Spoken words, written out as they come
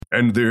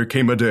And there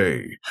came a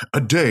day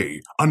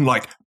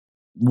unlike...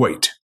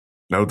 Wait,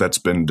 no, that's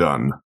been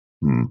done.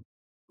 Who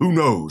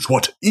knows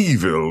what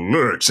evil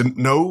lurks in...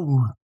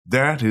 No,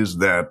 that is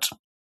that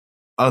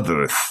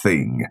other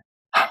thing.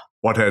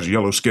 What has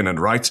yellow skin and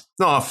rights?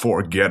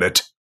 Forget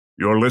it.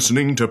 You're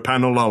listening to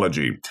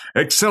Panelology.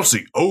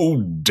 Excelsi...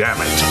 Oh, damn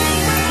it.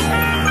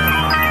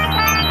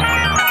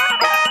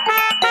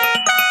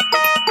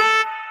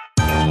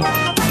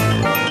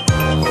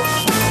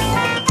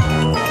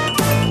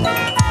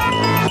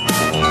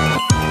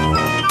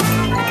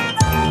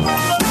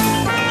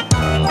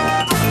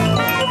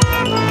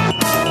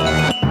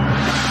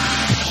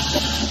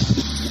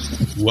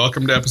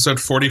 Welcome to episode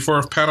 44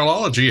 of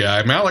Panelology.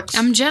 I'm Alex.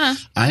 I'm Jenna.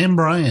 I am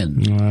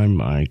Brian. I'm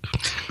Mike.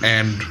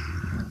 And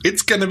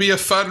it's going to be a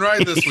fun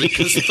ride this week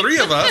because three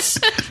of us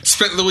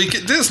spent the week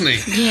at Disney.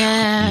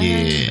 Yeah.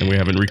 And we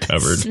haven't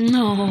recovered.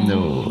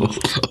 No.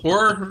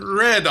 Or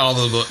read all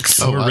the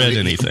books. Or read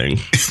anything.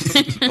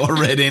 Or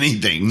read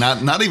anything.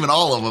 Not even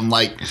all of them.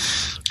 Like,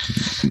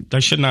 I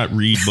should not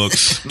read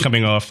books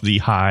coming off the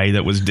high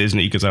that was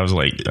Disney because I was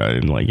like, I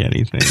didn't like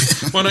anything.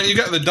 Well, no, you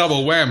got the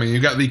double whammy. You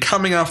got the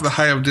coming off the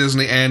high of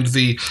Disney and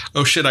the,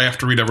 oh shit, I have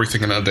to read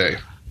everything in a day.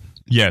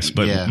 Yes,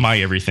 but my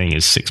everything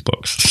is 6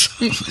 books.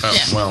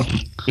 Well.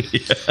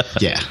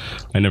 Yeah.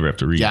 I never have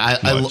to read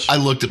much. I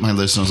looked at my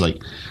list and I was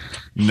like,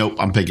 nope,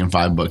 I'm picking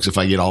 5 books. If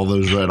I get all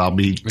those read, I'll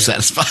be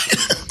satisfied.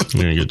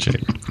 You're in good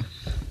shape.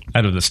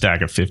 Out of the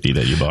stack of 50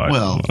 that you bought.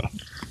 Well.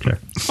 Okay.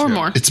 Or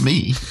more. It's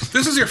me.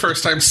 This is your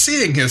first time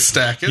seeing his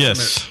stack, isn't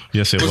it?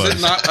 Yes, it was. Was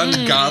it not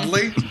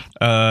ungodly?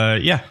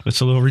 Yeah,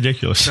 it's a little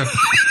ridiculous.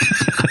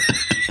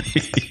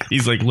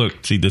 He's like,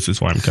 look, see, this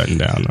is why I'm cutting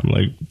down. I'm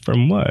like,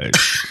 from what?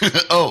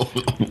 Oh.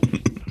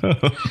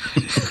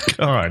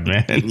 God,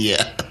 man.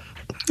 Yeah.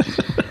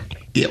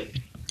 Yep.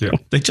 Yeah.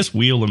 They just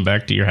wheel them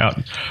back to your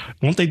house.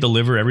 Won't they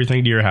deliver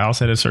everything to your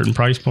house at a certain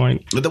price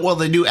point? Well,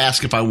 they do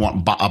ask if I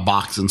want a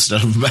box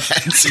instead of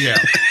bags. Yeah.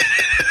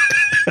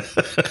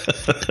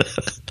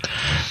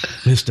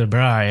 Mr.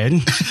 Brian,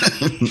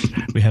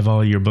 we have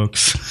all your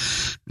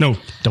books. No,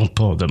 don't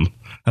pull them.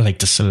 I like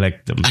to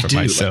select them for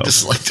myself. I like to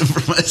select them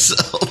for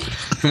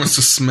myself. He wants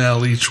to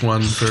smell each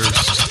one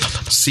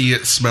first. See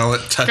it, smell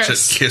it, touch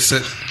Gross. it, kiss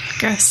it.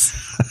 Gross.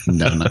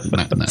 No.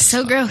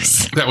 So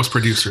gross. That was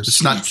producers.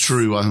 It's not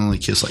true. I only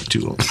kiss like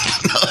 2 of them.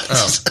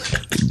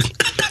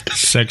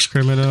 Sex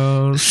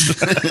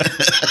criminals.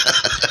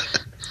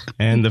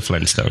 And the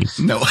Flintstones.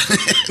 No.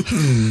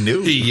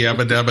 No. He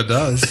yabba dabba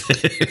does.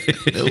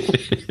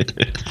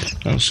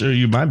 No. I'll show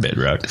you my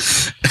bedrock.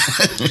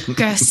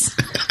 Gross.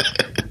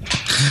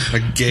 A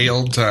gay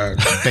old time.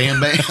 Bam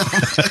Bam.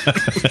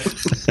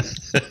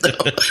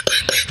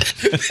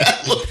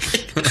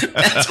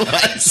 That's why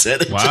I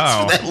said it.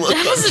 Wow.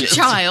 That is a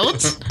child.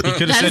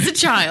 That is a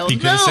child. He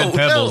could have said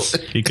Pebbles.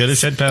 no. He could have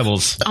said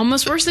Pebbles.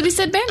 Almost worse that he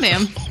said Bam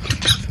Bam.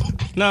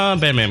 No,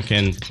 Bam Bam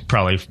can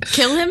probably...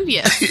 Kill him?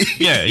 Yeah.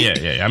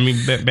 Yeah. I mean,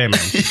 Bam Bam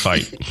can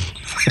fight.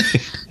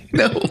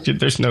 No.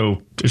 There's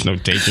no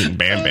taking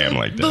Bam Bam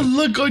like The that.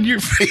 look on your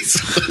face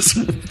was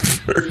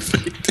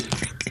perfect.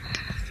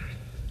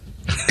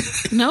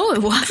 No,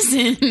 it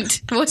wasn't.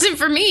 It wasn't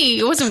for me.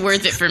 It wasn't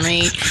worth it for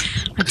me.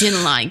 I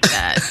didn't like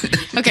that.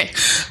 Okay.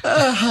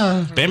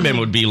 Bam Bam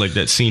would be like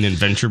that scene in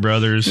Venture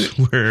Brothers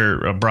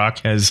where Brock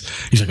he's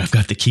like, I've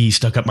got the key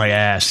stuck up my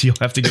ass. You'll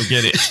have to go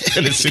get it.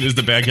 And as soon as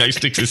the bad guy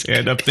sticks his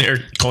hand up there,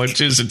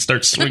 clenches and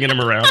starts swinging him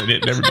around and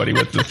hitting everybody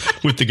with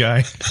the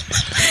guy.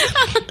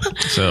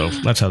 So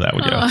that's how that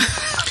would go.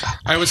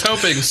 I was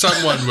hoping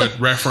someone would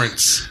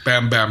reference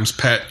Bam Bam's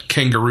pet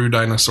kangaroo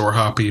dinosaur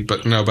Hoppy,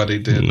 but nobody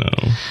did. No.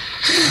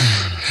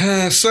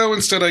 So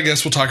instead, I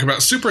guess we'll talk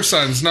about Super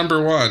Sons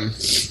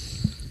 #1.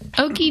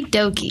 Okie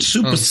dokie.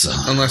 Super Son.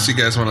 Unless you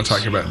guys want to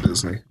talk about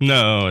Disney.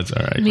 No, it's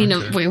all right. I mean,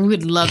 we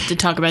would love to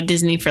talk about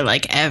Disney for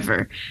like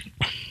ever.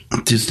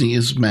 Disney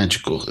is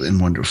magical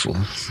and wonderful.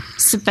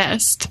 It's the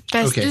best.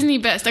 Okay. Disney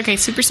best. Okay,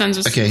 Super Sons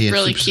was Okay, yeah,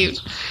 really Super cute.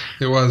 Sons.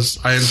 It was.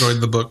 I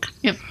enjoyed the book.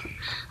 Yep.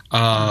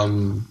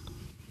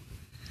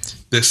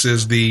 This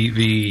is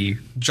the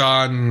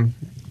John...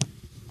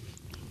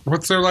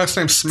 What's their last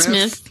name?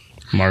 Smith?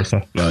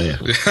 Martha. Oh, yeah.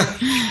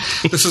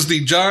 This is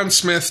the John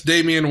Smith,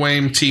 Damian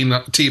Wayne team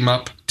up.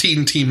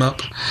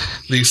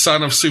 The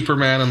son of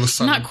Superman and the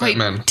son Not of quite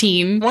Batman.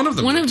 teen. One of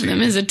them One is a of teen.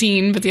 them is a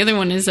teen, but the other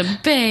one is a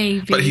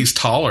baby. But he's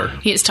taller.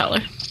 He is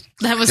taller.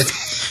 That was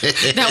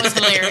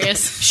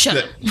hilarious. Shut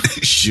up.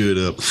 Shut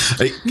up.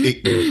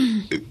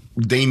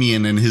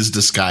 Damien and his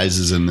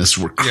disguises in this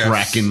were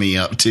cracking me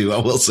up, too. I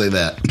will say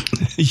that.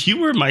 You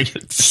were my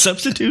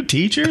substitute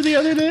teacher the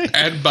other day?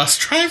 And bus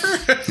driver?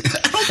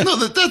 I don't know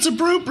that that's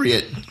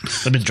appropriate.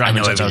 I've been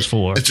driving since I was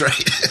 4. That's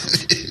right.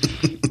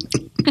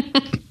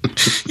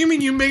 You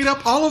mean you made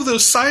up all of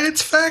those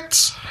science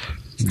facts?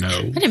 No.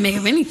 I didn't make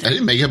up anything. I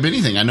didn't make up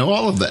anything. I know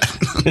all of that.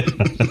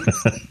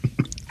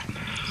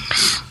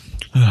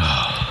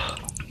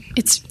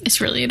 It's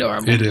really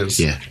adorable. It is.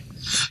 Yeah.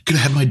 Could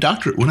have had my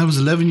doctorate when I was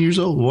 11 years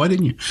old. Why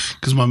didn't you?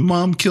 Because my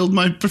mom killed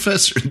my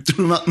professor and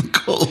threw him out in the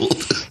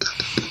cold.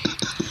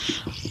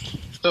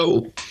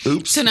 Oh,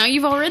 oops. So now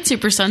you've all read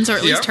Super Sons, or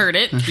at least heard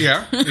it.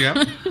 Yeah.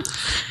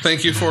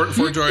 Thank you for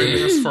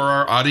joining us for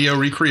our audio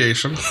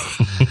recreation.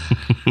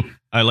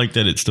 I like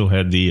that it still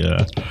had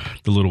the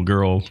little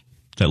girl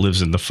that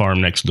lives in the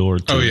farm next door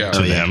to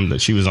them.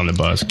 That she was on the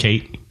bus.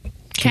 Kathy.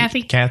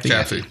 So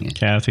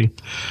I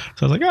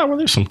was like, oh, well,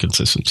 there's some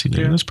consistency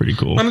there. That's pretty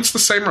cool. And it's the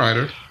same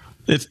writer.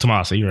 It's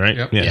Tomasi, right?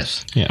 Yep. Yeah.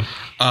 Yes. Yeah.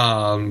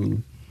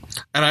 And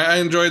I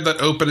enjoyed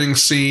that opening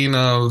scene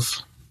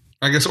of,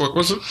 I guess,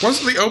 was it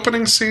the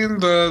opening scene,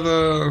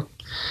 the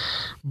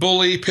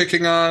bully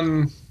picking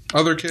on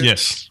other kids?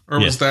 Yes. Or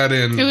was that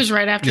in... It was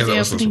right after the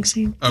opening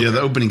scene. Okay. Yeah,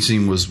 the opening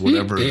scene was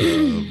whatever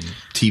the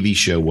TV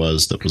show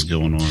was that was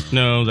going on.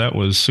 No, that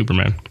was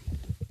Superman.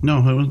 No,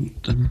 I'm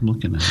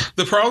looking at it.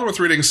 The problem with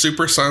reading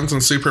Super Sons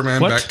and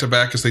Superman back to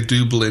back is they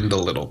do blend a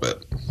little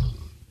bit.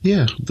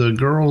 Yeah, the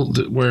girl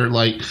where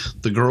like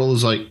the girl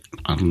is like,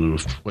 I don't know.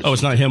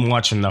 It's not him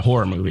watching the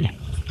horror movie.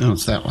 No,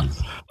 it's that one.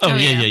 Oh,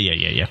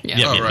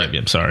 yeah.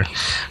 Right. Sorry.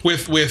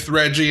 With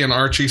Reggie and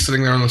Archie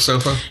sitting there on the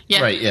sofa.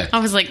 Yeah. Right, yeah. I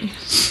was like,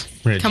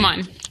 Reggie. come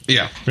on.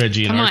 Yeah.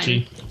 Reggie and Come on.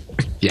 Archie.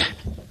 Yeah.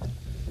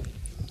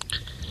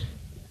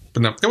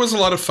 But no, it was a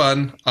lot of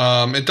fun.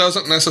 It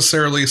doesn't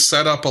necessarily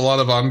set up a lot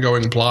of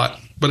ongoing plot,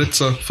 but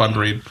it's a fun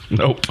read.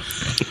 Nope.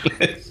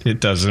 It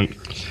doesn't.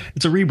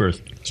 It's a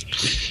rebirth.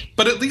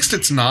 But at least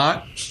it's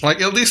not.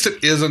 Like, at least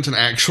it isn't an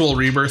actual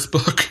rebirth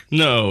book.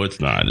 No, it's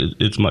not.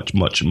 It's much,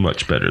 much,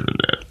 much better than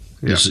that.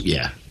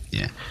 Yeah.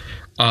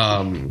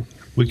 Um,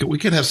 We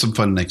could have some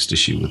fun next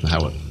issue with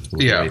how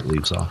it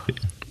leaves off.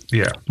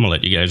 yeah. I'm going to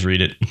let you guys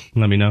read it.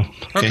 Let me know.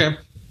 Okay.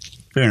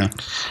 Fair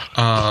enough.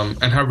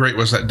 And how great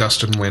was that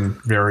Dustin Wynn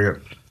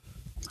variant?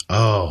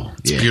 Oh,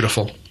 It's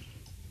beautiful.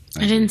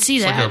 I didn't see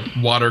It's that. like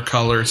a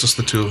watercolor. It's just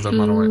the two of them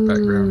on a white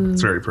background.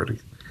 It's very pretty.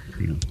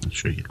 I'll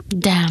show you.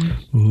 Damn.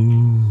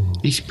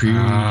 It's pretty.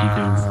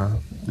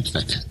 What's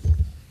that?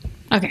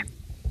 Okay.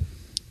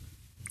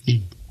 Yeah.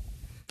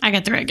 I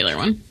got the regular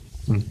one.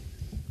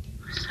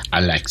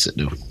 I likes it,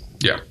 though.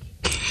 Yeah.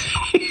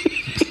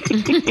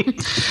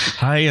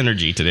 High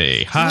energy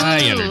today. High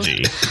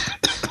energy.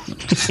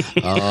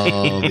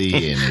 All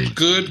the energy.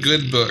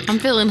 Good book. I'm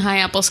feeling high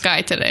apple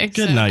sky today.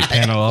 Good night,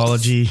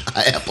 Panelology.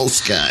 Apple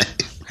Sky.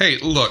 Hey,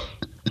 look.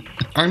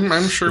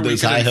 I'm sure we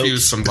Those could high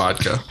infuse hopes. some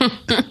vodka.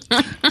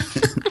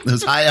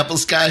 Those high Apple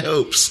Sky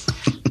hopes.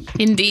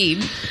 Indeed.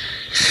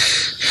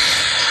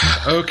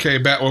 Okay,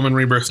 Batwoman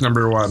Rebirth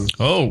number 1.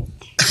 Oh,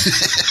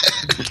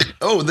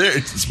 Oh, there.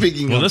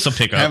 Speaking well, of this will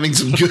pick up. having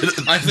some good,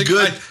 I think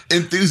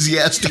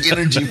enthusiastic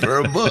energy for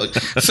a book.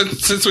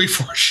 Since we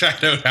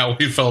foreshadowed how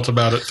we felt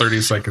about it 30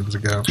 seconds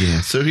ago.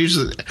 Yeah. So here's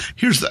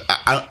the.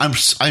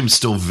 I'm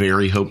still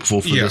very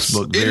hopeful for Yes, this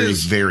book. it Very,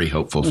 is very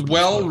hopeful. For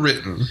Well this book.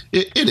 written.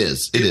 It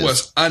is. It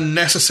was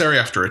unnecessary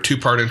after a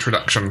 2-part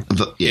introduction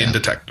Yeah. in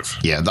Detective.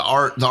 Yeah, the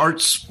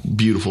art's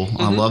beautiful.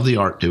 I love the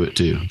art to it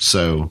too.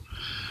 So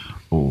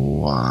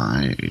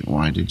why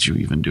did you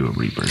even do a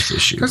rebirth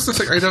issue? That's the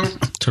thing. I don't.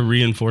 To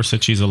reinforce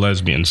that she's a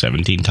lesbian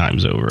 17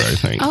 times over, I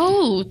think.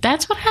 Oh,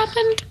 that's what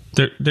happened?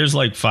 There's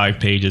like 5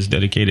 pages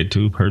dedicated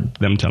to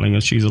them telling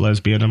us she's a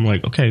lesbian. I'm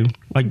like, okay,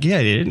 I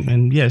get it.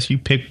 And yes, you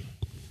pick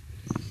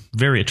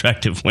very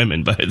attractive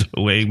women, by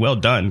the way. Well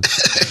done.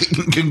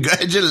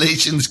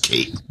 Congratulations,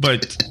 Kate.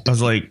 But I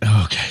was like,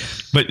 okay.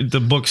 But the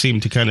book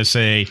seemed to kind of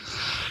say,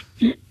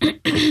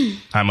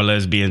 I'm a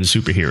lesbian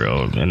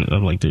superhero. And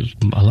I'm like, there's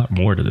a lot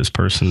more to this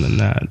person than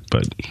that.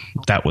 But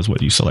that was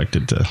what you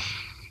selected to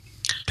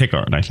pick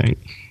on, I think.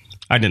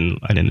 I didn't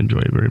enjoy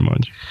it very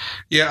much.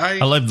 Yeah, I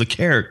love the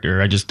character.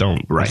 I just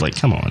don't. I was like,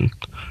 come on.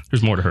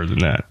 There's more to her than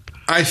that.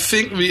 I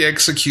think the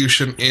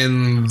execution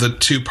in the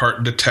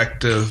 2-part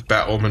Detective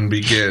Batwoman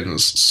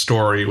Begins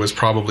story was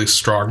probably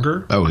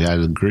stronger. Oh, yeah,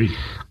 I agree.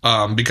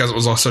 Because it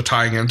was also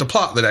tying into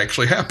plot that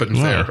actually happened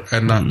there,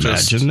 and not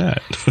just Imagine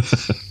that.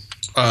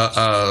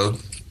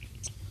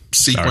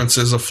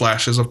 sequences of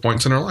flashes of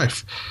points in her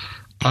life.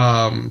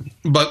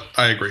 But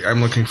I agree.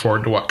 I'm looking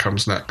forward to what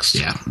comes next.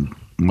 Yeah,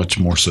 much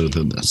more so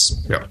than this.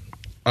 Yeah.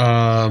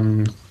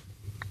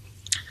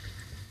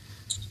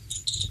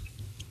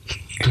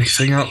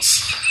 Anything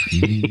else?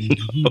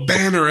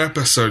 Banner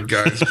episode,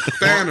 guys.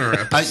 Banner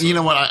episode. You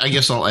know what? I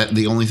guess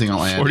the only thing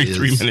I'll add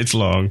 43 minutes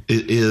long.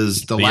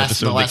 is the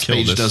last episode that killed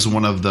page us. does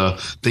one of the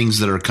things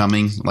that are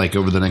coming, like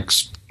over the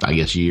next, I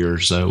guess, year or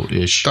so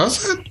ish.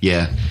 Does it?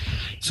 Yeah.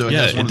 So it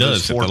Yeah, has one it of those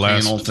does at the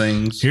 4-panel last-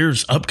 things.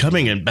 Here's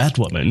upcoming in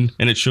Batwoman,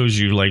 and it shows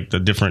you like the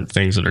different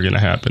things that are going to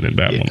happen in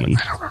Batwoman.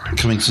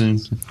 Coming soon.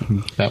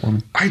 That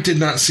one. I did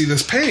not see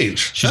this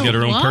page. She's got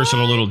her own what?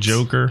 personal little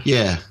Joker.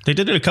 Yeah. They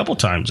did it a couple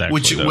times actually,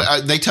 Which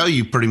though, they tell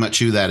you pretty much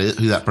who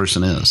that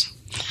person is.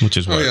 which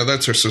is Oh, what. yeah,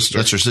 that's her sister.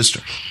 That's her sister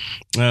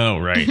Oh,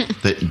 right,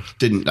 that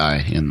didn't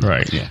die in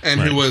right. Yeah.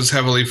 and who was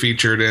heavily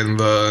featured in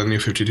the New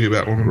 52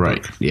 Batwoman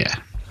Right. book. Yeah.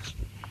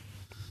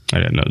 I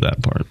didn't know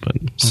that part, but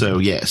So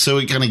yeah, so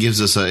it kind of gives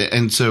us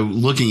and so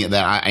looking at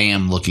that, I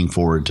am looking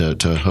forward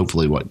to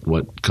hopefully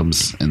what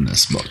comes in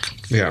this book.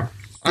 Yeah.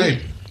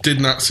 I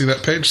did not see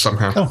that page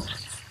somehow. Oh,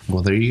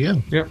 well, there you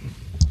go. Yep.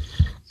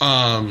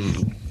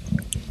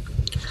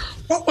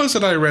 What was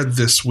it I read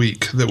this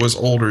week that was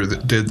older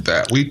that did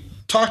that? We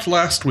talked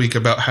last week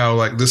about how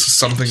like this is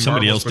something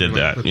Somebody Marvel's else did been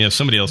that. doing. Yeah,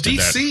 somebody else did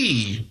that.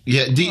 DC.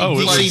 Yeah, it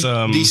was,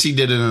 DC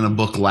did it in a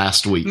book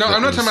last week. No, that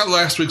I'm not was- talking about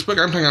last week's book.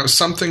 I'm talking about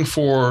something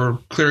for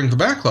clearing the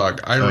backlog.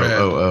 I read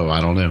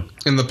I don't know.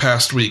 in the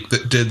past week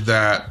that did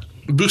that.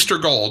 Booster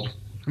Gold.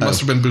 It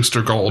must have been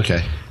Booster Gold.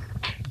 Okay.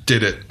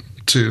 Did it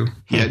too.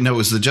 Yeah, no, it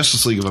was the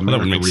Justice League of America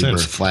would make Rebirth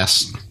sense.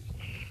 last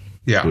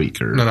Yeah.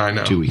 week or no, I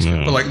know. 2 weeks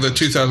ago. But like the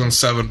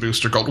 2007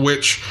 Booster Gold,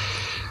 which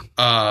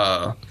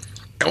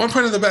at one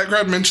point in the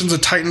background mentions a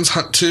Titans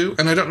Hunt 2,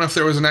 and I don't know if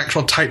there was an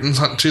actual Titans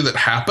Hunt 2 that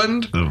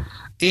happened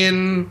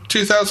in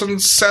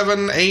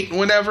 2007, 8,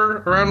 whenever,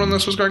 around when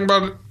this was going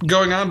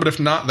on. But if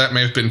not, that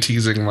may have been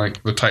teasing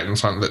like the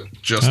Titans Hunt that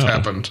just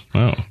happened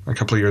Oh. a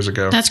couple of years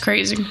ago. That's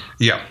crazy.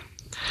 Yeah.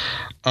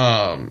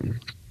 I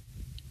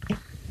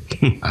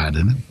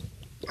didn't.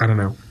 I don't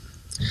know.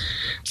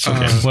 Okay,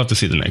 we'll have to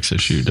see the next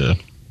issue to...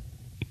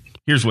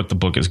 Here's what the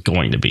book is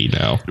going to be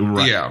now.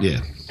 Right. Yeah. Yeah.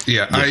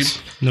 Yeah.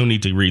 Yes. No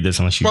need to read this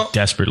unless you Well-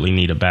 desperately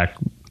need a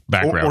background.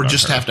 Or on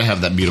just her. have to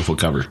have that beautiful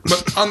cover.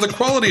 But on the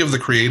quality of the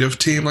creative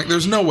team, like,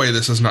 there's no way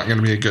this is not going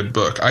to be a good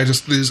book.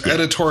 These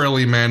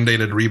editorially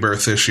mandated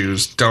Rebirth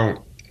issues don't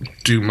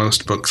do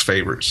most books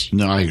favors.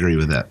 No, I agree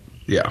with that.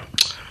 Yeah.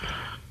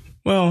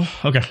 Well,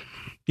 okay.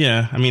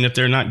 Yeah, I mean, if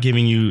they're not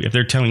giving you, if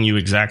they're telling you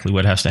exactly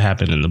what has to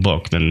happen in the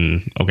book,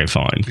 then okay,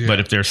 fine. Yeah. But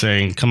if they're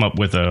saying,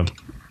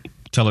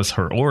 tell us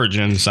her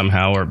origin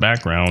somehow or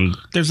background,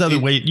 there's other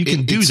way you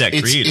can do that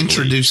creatively.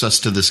 Introduce us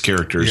to this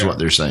character is Yeah. what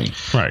they're saying.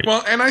 Right.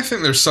 Well, and I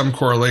think there's some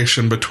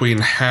correlation between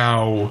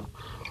how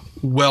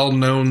well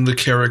known the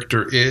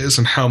character is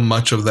and how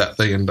much of that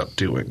they end up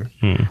doing.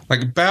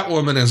 Like,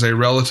 Batwoman is a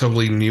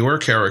relatively newer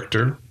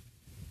character.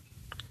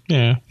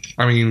 yeah.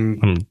 I mean,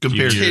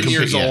 Compared 10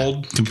 years yeah,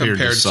 old compared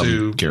some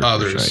to characters,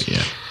 others. right,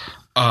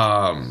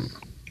 yeah.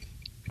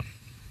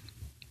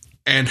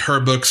 And her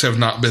books have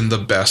not been the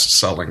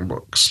best-selling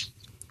books.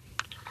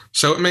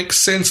 So it makes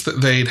sense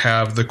that they'd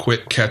have the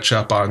quick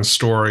catch-up on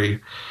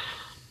story.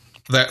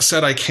 That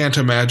said, I can't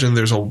imagine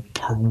there's a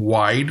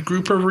wide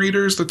group of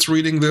readers that's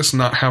reading this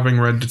not having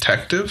read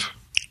Detective.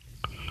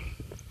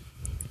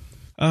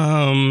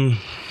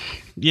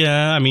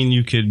 Yeah, I mean,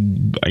 you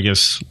could, I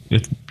guess,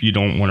 if you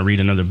don't want to read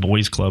another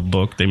boys club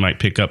book, they might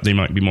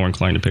be more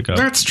inclined to pick up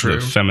That's true.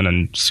 the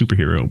feminine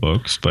superhero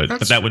books, but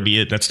That's that would true. be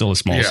it. That's still a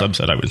small Yeah.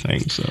 subset, I would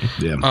think. So,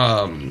 Yeah.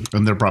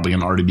 And they're probably going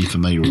to already be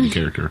familiar with the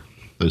character.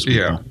 Those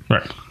people. Yeah.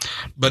 right.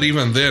 But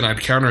even then, I'd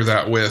counter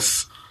that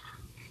with,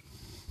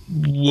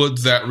 would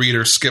that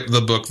reader skip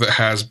the book that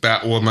has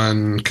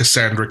Batwoman,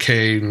 Cassandra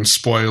Cain,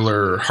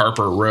 spoiler,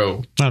 Harper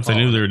Row? Not if they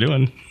knew what they were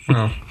doing.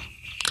 Well,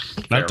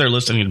 Not if they're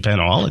listening to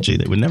Panelology.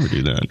 They would never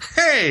do that.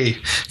 hey,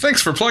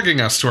 thanks for plugging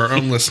us to our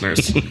own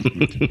listeners.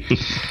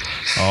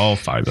 All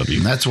 5 of you.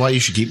 And that's why you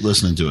should keep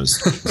listening to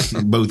us.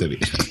 Both of you.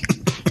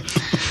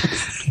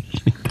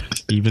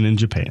 Even in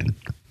Japan.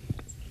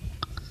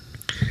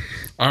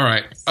 All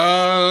right.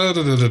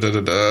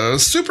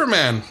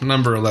 Superman,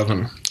 number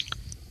 11.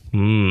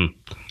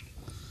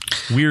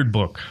 Weird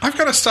book. I've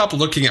got to stop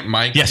looking at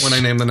Mike Yes. when I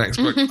name the next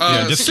book. just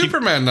keep-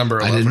 Superman,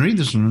 number I 11. didn't read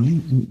this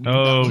one.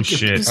 Oh,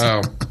 shit.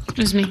 Oh. It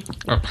was me.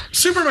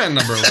 Superman,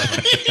 number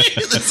 11.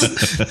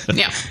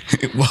 Yeah.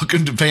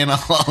 Welcome to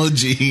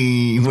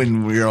Panelology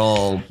when we're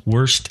all...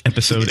 Worst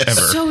episode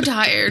ever. So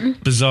tired.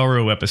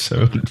 Bizarro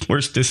episode.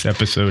 Worstest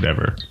episode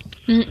ever.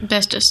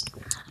 Bestest.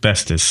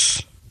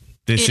 Bestest.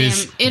 This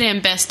is... It am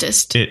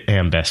bestest. It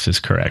and best is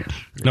correct.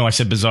 No, I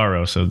said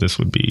bizarro, so this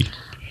would be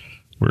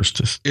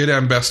worstest. It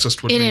am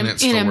bestest would It mean am,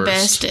 it's it the am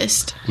worst.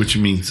 bestest. Which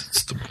means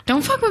it's the...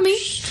 Don't fuck with me.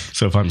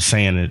 So if I'm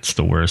saying it's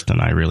the worst,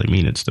 then I really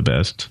mean it's the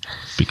best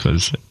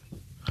because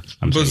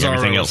I'm saying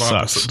everything Bizarro else is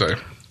sucks. opposite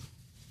day.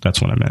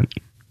 That's what I meant.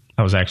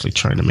 I was actually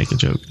trying to make a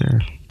joke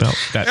there about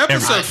that.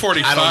 Episode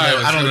 45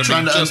 I don't know. is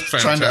Trying going to, to be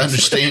just trying to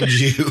fantastic. understand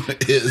you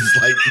is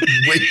like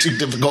way too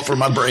difficult for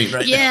my brain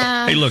right now.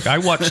 Yeah. Hey, look, I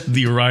watched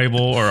The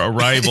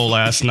Arrival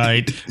last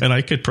night, and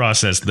I could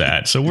process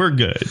that, so we're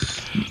good.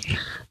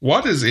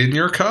 What is in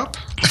your cup?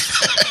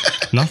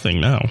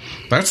 Nothing, no.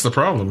 That's the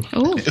problem.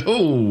 Ooh.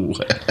 Oh,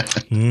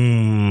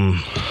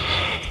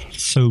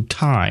 So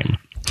time.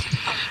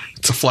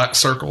 It's a flat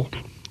circle.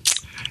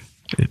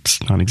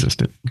 It's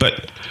non-existent,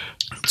 but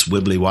it's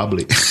wibbly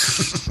wobbly.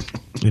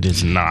 it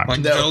is not. Like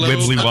No, Dolo?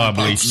 Wibbly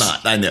wobbly. It's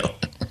not. I know.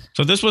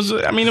 So this was,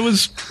 I mean, it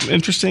was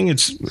interesting.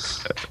 It's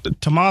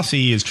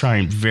Tomasi is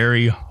trying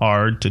very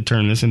hard to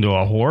turn this into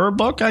a horror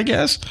book, I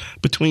guess,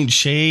 between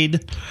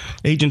Shade,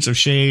 Agents of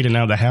Shade, and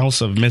now the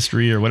House of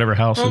Mystery or whatever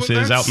house Well, this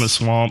is out in the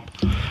swamp.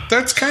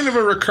 That's kind of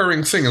a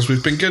recurring thing, is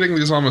we've been getting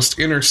these almost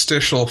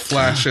interstitial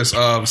flashes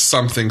of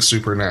something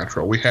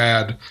supernatural. We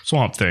had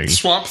Swamp Thing.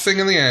 Swamp Thing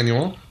in the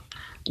annual.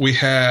 We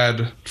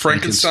had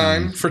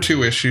Frankenstein for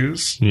 2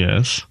 issues.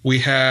 Yes. We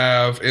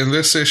have, in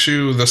this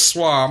issue, The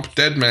Swamp,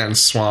 Dead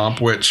Man's Swamp,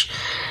 which,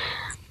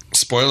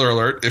 spoiler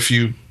alert, if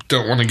you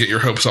don't want to get your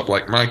hopes up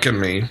like Mike and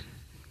me,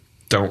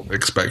 don't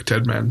expect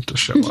Dead Man to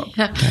show up.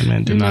 Dead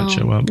Man did not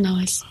show up. No,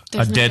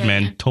 A dead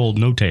man told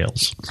no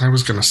tales. I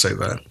was going to say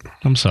that.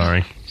 I'm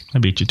sorry. I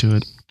beat you to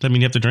it. Does that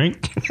mean you have to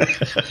drink?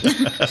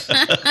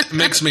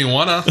 Makes me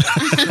wanna.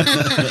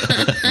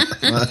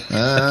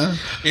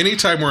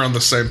 Anytime we're on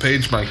the same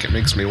page, Mike, it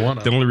makes me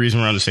wanna. The only reason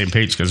we're on the same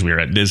page is because we were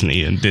at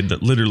Disney and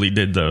literally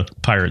did the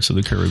Pirates of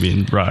the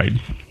Caribbean ride.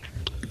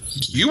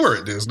 You were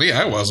at Disney.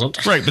 I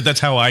wasn't. Right, but that's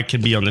how I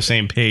can be on the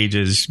same page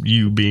as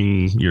you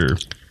being your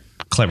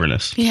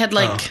cleverness. He had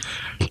like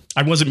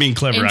I wasn't being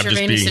clever. I'm just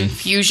intravenous being.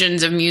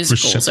 infusions of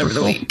musicals over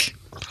the week.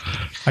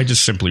 I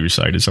just simply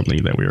recited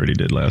something that we already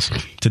did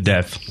to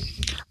death.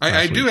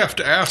 I do have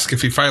to ask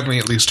if you finally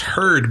at least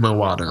heard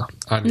Moana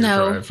on your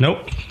No. drive.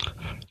 Nope.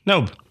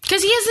 No.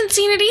 Because he hasn't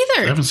seen it I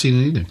either. haven't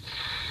seen it either.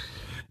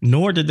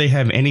 Nor did they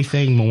have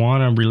anything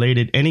Moana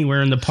related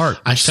anywhere in the park.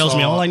 I Which tells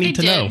me saw- all I need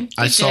to They know. did.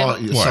 I They saw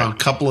did. a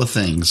couple of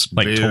things.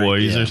 Like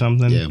toys or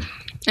something? Yeah.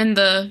 And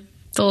the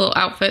little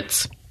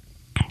outfits.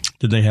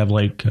 Did they have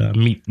like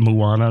Meet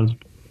Moana?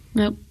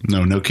 Nope.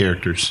 No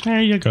characters.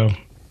 There you go.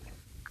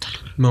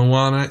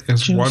 Moana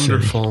is Juicy.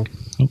 wonderful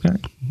Okay.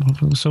 Well,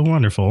 if it was so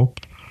wonderful,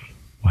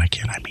 why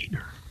can't I meet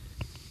her?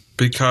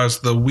 because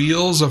the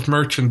wheels of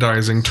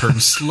merchandising turn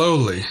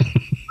slowly.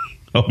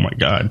 Oh my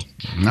God.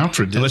 Not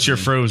for Disney. Unless you're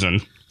frozen.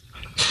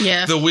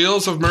 Yeah. The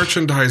wheels of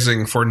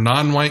merchandising for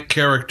non-white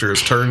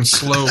characters turn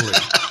slowly.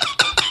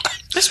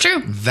 That's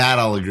true. That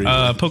I'll agree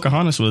with.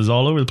 Pocahontas was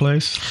all over the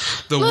place.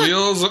 The Look.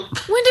 wheels.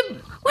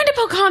 When did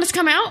Pocahontas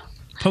come out?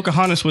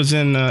 Pocahontas was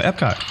in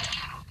Epcot.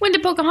 When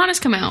did Pocahontas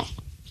come out?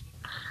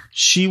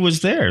 She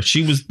was there.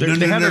 She was there. No,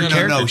 They no, had no, her no,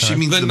 character no. time. She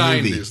means The the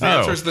movie. 90s. The Oh.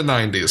 answer is the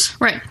 90s.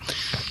 Right.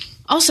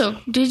 Also,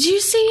 did you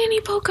see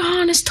any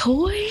Pocahontas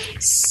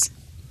toys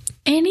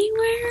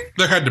anywhere?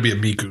 There had to be a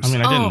Mikus. I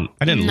mean,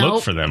 I didn't nope.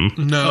 look for them.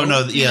 no. Oh,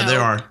 no. Yeah, No. there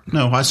are.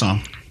 No, I saw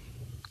them.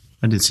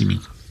 I did see me.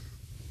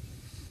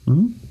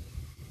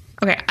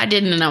 Okay, I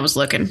didn't, and I was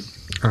looking.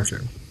 Okay.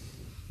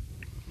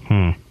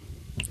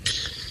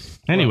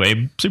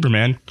 Anyway,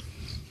 Superman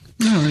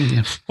Oh,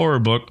 yeah. horror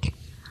book.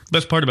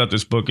 Best part about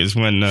this book is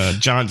when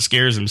John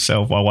scares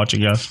himself while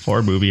watching a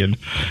horror movie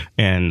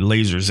and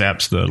laser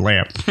zaps the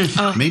lamp.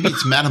 Maybe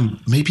it's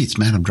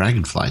Madame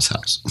Dragonfly's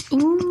house.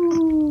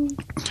 Ooh.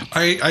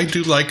 I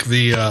do like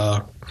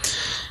the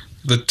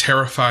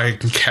terrifying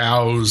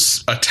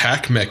cow's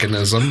attack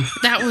mechanism.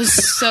 That was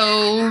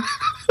so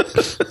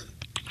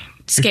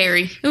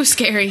scary. It was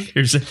scary.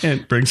 Here's a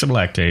hint: bring some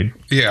Lactaid.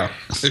 Yeah.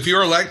 If you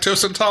are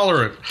lactose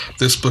intolerant,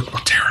 this book will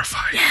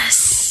terrify you.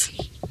 Yes.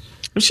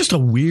 It was just a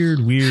weird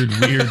book.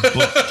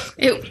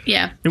 It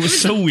It was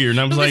so weird.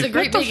 And I was was like, a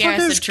great what the big fuck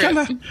acid is trip.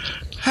 gonna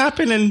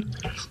happen?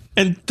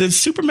 And the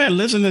Superman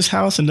lives in this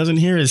house and doesn't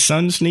hear his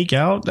son sneak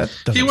out? That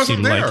doesn't He wasn't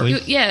seem there.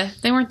 likely. Yeah,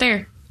 they weren't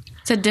there.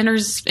 Said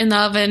dinner's in the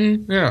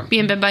oven. Yeah. Be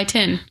in bed by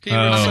 10. He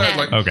even said,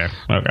 like, Okay.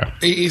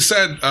 he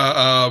said,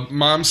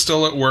 mom's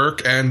still at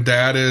work and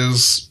dad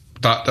is ...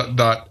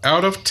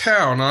 out of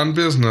town on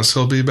business.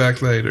 He'll be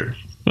back later.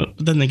 But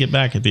then they get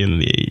back at the end of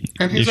the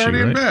And he's issue, already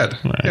in right? bed.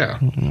 Right. Yeah.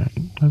 Right.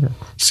 Okay.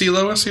 See,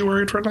 Lois, he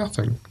worried for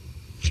nothing.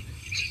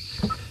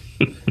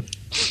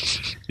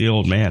 The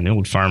old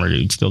farmer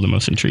dude's still the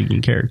most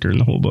intriguing character in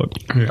the whole book.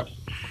 Yeah.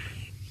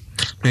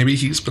 Maybe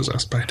he's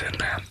possessed by a dead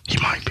man. He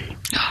might be.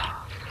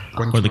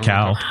 When Or the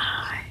cow.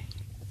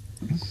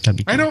 That'd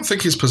be I don't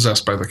think he's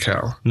possessed by the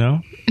cow.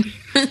 No?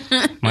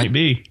 Might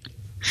be.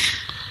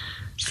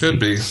 Could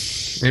be.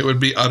 It would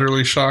be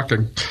utterly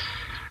shocking.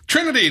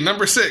 Trinity,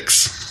 number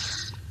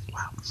 6.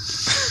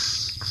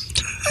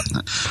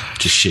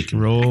 Just shaking.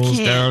 Rolls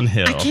Can't.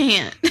 downhill. I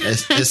can't.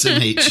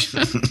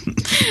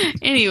 SMH.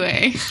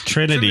 Anyway,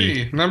 Trinity.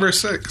 Trinity, number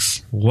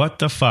 6. What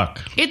the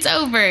fuck? it's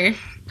over.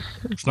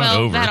 It's not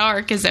over. That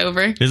arc is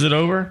over. Is it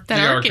over? That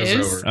The arc arc is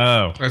is. over.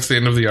 Oh. That's the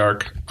end of the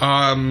arc.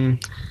 I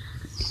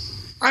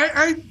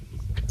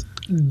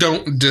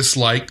don't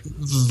dislike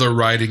the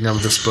writing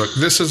of this book.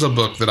 This is a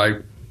book that I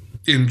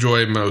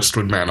enjoy most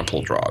when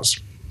Manipul draws.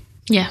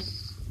 Yeah.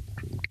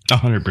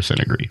 100%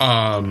 agree.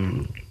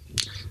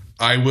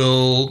 I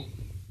will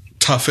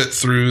tough it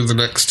through the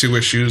next 2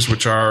 issues,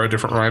 which are a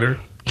different writer,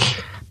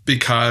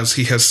 because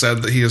he has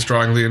said that he is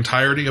drawing the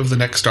entirety of the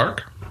next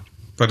arc.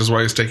 That is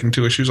why he's taking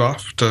 2 issues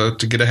off to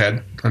get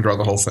ahead and draw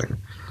the whole thing.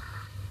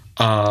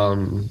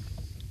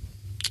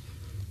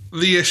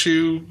 The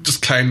issue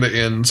just kind of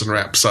ends and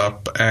wraps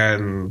up,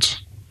 and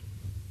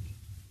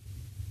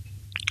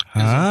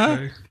Huh?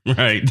 okay.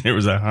 Right. There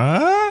was a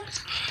huh?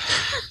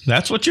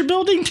 That's what you're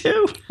building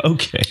to?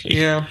 Okay.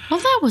 Yeah. Well,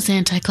 that was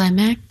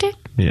anticlimactic.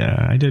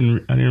 Yeah, I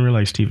didn't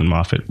realize Stephen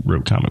Moffat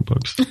wrote comic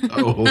books.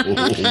 Oh,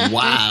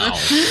 wow.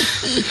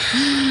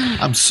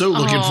 I'm so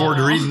looking forward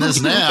to reading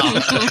this now.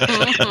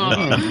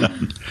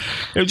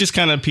 It just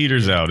kind of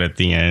peters out at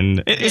the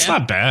end. It's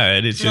not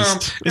bad. It's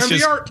just and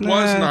the art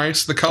was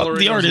nice. The coloring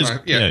The art was is- nice.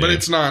 yeah, but yeah.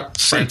 it's not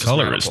Same Francis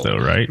colorist Manipul. though,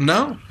 right?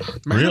 No.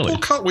 Really?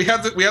 We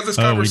had this Oh, we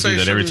conversation.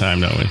 do that every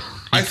time, don't we?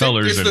 I think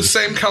colors it's and- the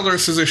same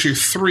colorist as issue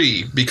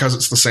 3 because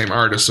it's the same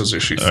artist as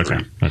issue 3.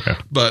 Okay.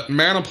 But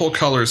Manipul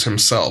colors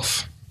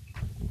himself.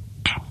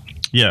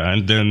 Yeah,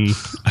 and then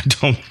I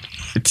don't.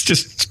 It's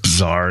just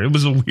bizarre. It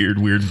was a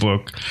weird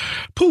book.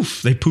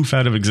 Poof! They poof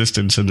out of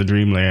existence in the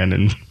dreamland,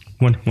 and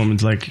one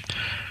woman's like,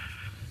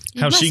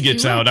 how must she be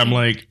gets out, working. I'm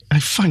like, are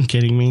you fucking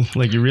kidding me?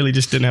 Like, you really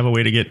just didn't have a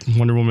way to get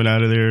Wonder Woman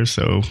out of there,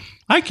 so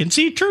I can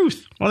see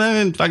truth. Well, that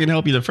didn't fucking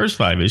help you the first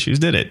 5 issues,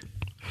 did it?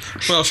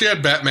 Well, she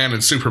had Batman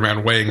and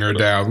Superman weighing her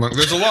down. Look,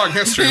 there's a long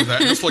history of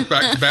that. Just look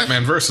back to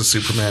Batman versus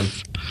Superman.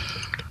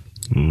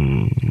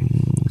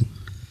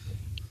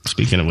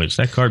 Speaking of which,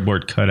 that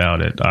cardboard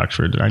cutout at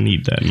Oxford, I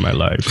need that in my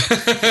life.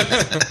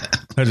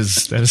 that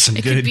is some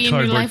It good could be in your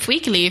cardboard. Life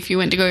Weekly if you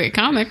went to go get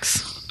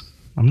comics.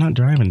 I'm not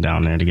driving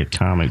down there to get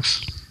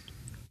comics.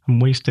 I'm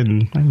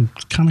wasting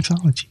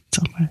Comixology. It's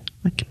on my,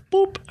 like,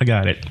 boop. I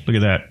got it. Look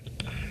at that.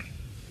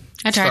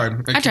 I It's tried. fine.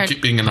 It I can tried.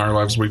 keep being in Our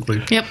Lives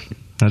Weekly. Yep.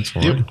 That's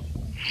fine. Yep.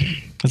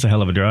 That's a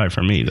hell of a drive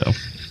for me, though.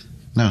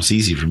 No, it's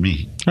easy for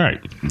me. All right.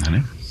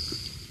 Honey.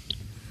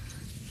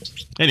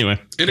 Anyway.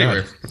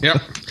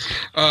 Yep.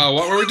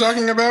 What were we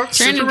talking about?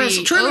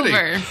 Trinity.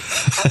 Over.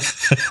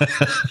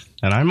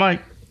 And I'm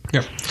Mike.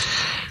 Yep.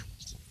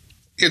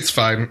 It's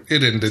fine.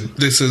 It ended.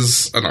 This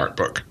is an art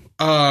book.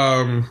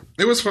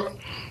 It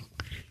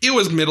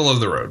was middle of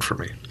the road for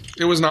me.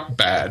 It was not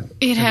bad.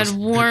 It had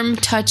warm,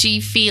 touchy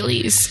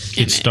feelies.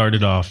 in It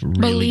started off really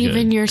Believe good.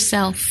 in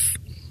yourself.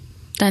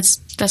 That's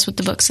what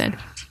the book said.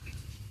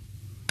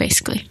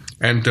 Basically.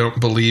 And don't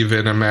believe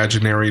in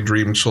imaginary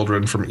dream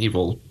children from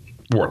evil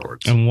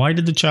warlords. And why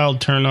did the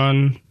child turn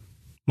on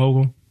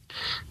Mogul?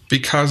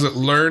 Because it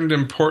learned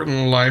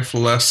important life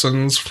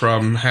lessons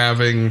from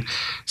having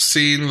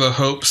seen the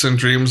hopes and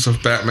dreams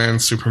of Batman,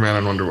 Superman,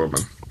 and Wonder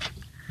Woman.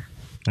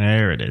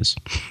 There it is.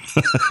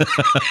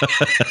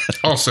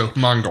 Also,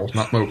 Mongol,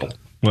 not Mogul.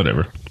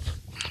 Whatever.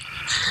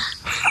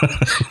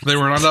 They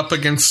were not up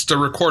against a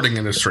recording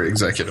industry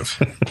executive.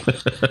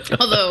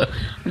 Although,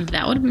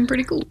 that would have been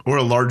pretty cool. Or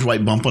a large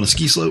white bump on a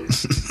ski slope.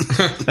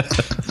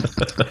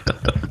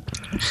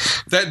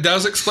 That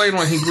does explain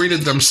why he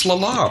greeted them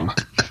slalom.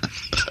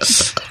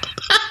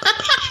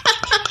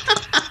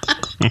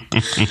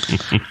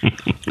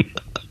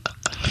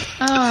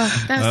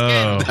 Oh, that's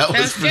good. That was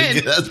That's pretty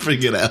good. good. That's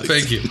pretty good, Alex.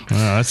 Thank you.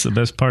 Wow, that's the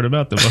best part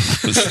about the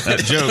book was that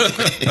joke.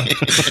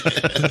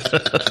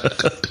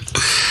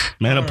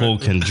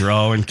 Manipul can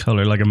draw and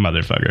color like a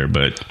motherfucker,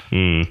 but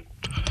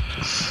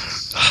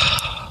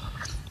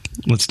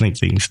let's think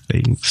things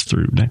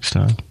through next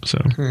time. So,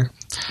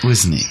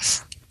 What's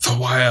next? The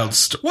Wild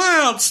Storm.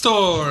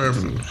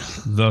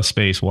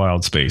 the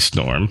Wild Space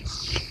Storm.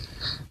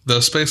 The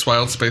Space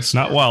Wild Space.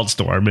 Not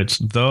Wildstorm, it's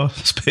the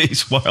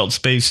Wild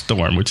Space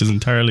Storm, which is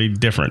entirely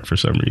different for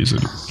some reason.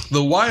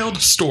 The Wild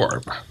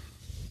Storm.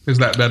 Is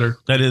that better?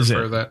 That is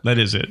Prefer it. That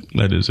is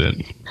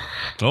it.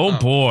 Oh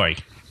boy.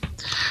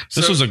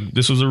 This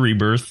was a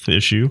rebirth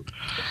issue.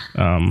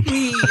 Kind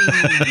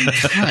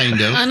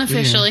of.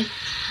 Unofficially.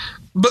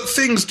 But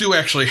things do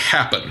actually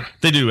happen.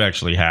 They do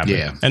actually happen.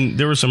 Yeah. And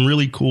there were some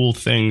really cool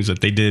things that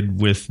they did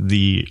with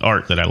the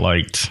art that I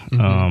liked.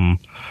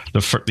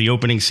 The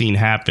opening scene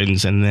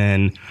happens, and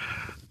then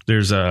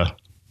there's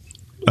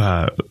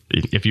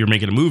if you're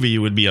making a movie, it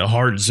would be a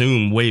hard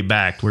zoom way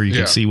back where you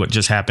can see what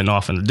just happened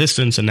off in the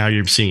distance, and now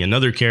you're seeing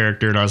another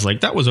character. And I was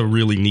like, that was a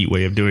really neat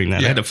way of doing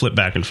that. Yeah. I had to flip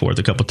back and forth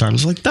a couple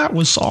times. Like, that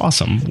was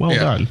awesome. Well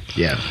done.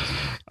 Yeah.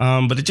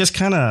 But it just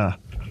kind of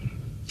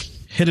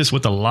hit us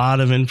with a lot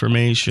of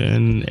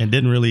information and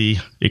didn't really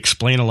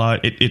explain a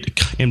lot. It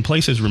in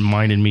places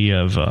reminded me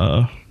of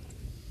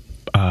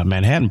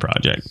Manhattan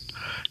Project.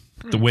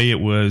 The way it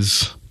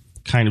was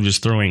kind of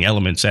just throwing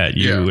elements at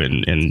you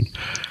and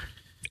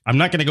I'm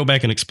not going to go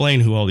back and explain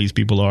who all these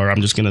people are.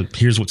 I'm just going to,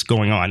 here's what's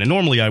going on. And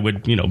normally I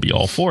would, be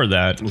all for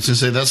that. I was going to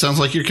say, that sounds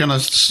like you're kind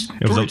of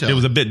It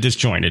was a bit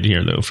disjointed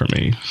here, though, for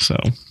me. So,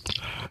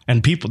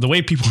 and the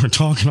way people were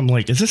talking, I'm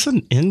like, is this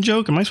an in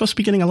joke? Am I supposed to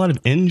be getting a lot of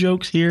in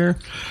jokes here?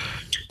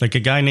 Like a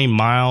guy named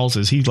Miles,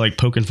 is he like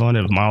poking fun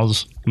at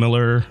Miles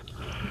Miller,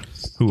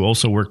 who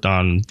also worked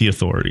on The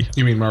Authority?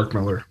 You mean Mark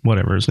Miller?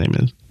 Whatever his name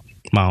is.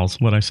 Miles,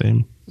 what'd I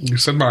say? You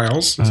said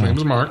Miles. His name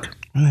is Mark.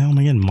 Where the hell am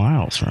I getting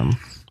Miles from?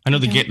 I know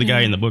the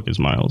guy in the book is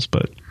Miles,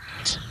 but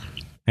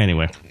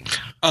anyway.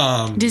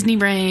 Disney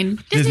Brain.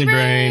 Disney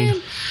Brain.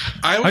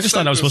 I just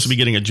thought I was supposed to be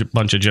getting a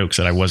bunch of jokes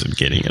that I wasn't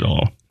getting at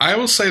all. I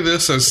will say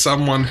this as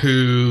someone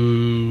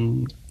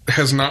who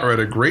has not read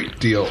a great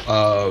deal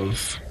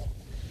of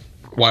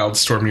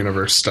Wildstorm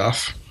Universe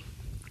stuff.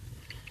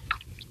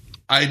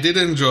 I did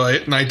enjoy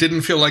it, and I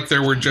didn't feel like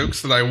there were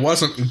jokes that I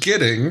wasn't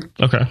getting.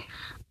 Okay.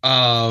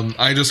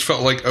 I just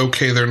felt like,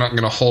 okay, they're not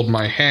going to hold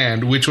my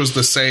hand, which was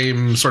the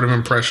same sort of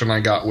impression I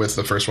got with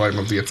the first volume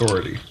of The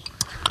Authority.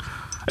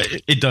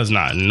 It does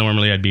not.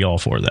 Normally, I'd be all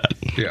for that.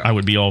 Yeah. I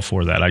would be all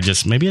for that.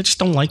 Maybe I just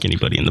don't like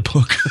anybody in the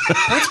book.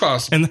 That's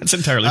possible. And that's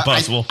entirely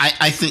possible.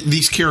 I think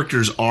these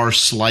characters are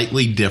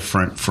slightly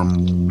different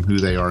from who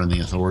they are in The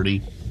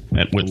Authority.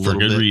 For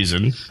good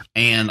reason.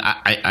 And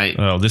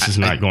this is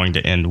not going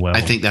to end well.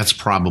 I think that's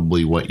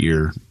probably what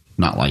you're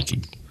not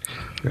liking.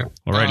 Yeah.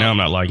 Well, right now, I'm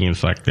not liking the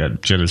fact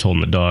that Jen is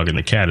holding the dog and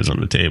the cat is on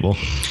the table.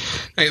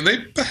 Hey, they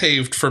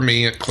behaved for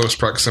me at close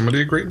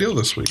proximity a great deal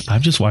this week.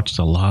 I've just watched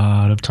a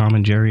lot of Tom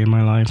and Jerry in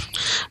my life.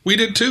 We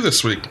did too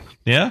this week.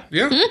 Yeah?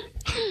 Yeah.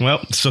 Well,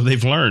 so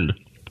they've learned.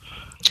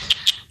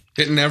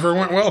 It never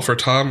went well for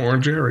Tom or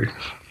Jerry.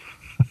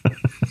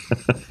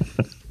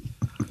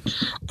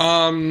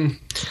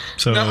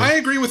 So Now, I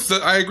agree with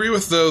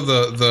though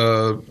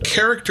the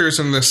characters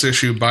in this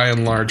issue by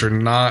and large are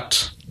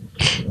not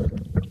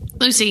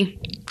Lucy,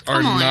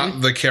 come on.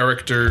 not the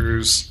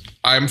characters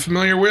I'm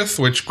familiar with,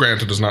 which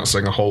granted is not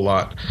saying a whole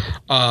lot.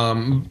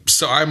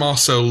 So I'm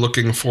also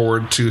looking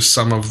forward to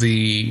some of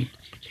the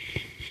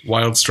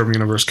Wildstorm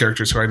universe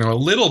characters who I know a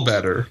little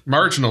better,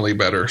 marginally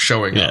better,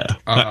 showing yeah,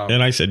 up.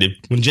 and I said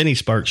when Jenny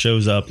Sparks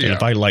shows up, and Yeah.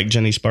 if I like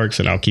Jenny Sparks,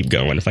 then I'll keep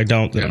going. If I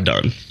don't, then I'm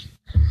done.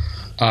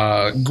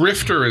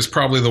 Grifter is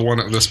probably the one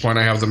at this point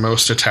I have the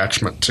most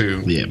attachment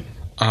to.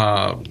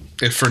 Yeah.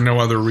 If for no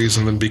other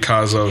reason than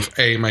because of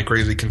A, my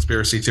crazy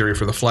conspiracy theory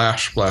for the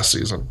Flash last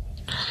season.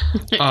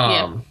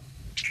 Yeah.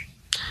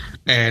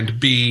 And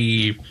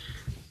B,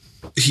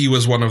 he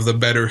was one of the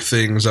better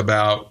things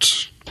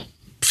about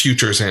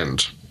Future's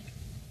End,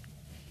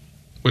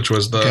 which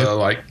was the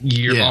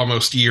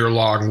almost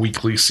year-long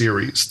weekly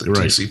series that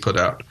Right. DC put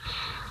out.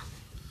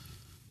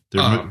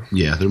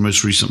 Their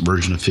most recent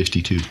version of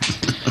 52.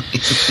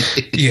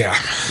 Yeah.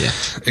 Yeah.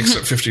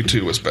 Except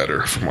 52 was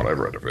better from what I've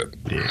read of it.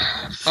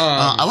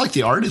 I like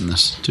the art in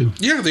this, too.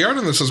 Yeah, the art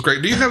in this is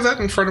great. Do you have that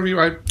in front of you?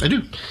 I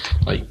do.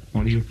 Like,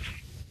 what do you...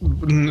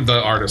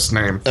 The artist's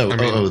name.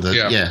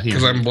 yeah.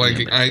 Because I'm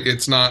blanking.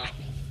 It's not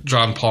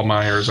John Paul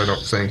Myers, I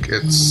don't think.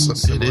 It's a It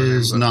similar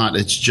is name, not.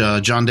 It's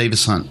John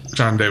Davis Hunt.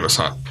 John Davis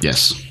Hunt.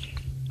 Yes.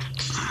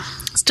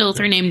 Still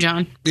 3-name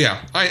John.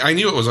 Yeah, I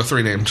knew it was a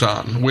 3-name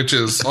John, which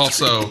is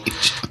also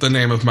the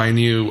name of my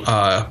new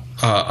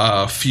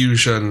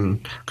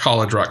fusion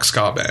college rock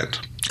ska band.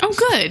 Oh,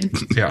 good.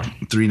 Yeah,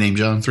 3-name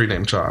John.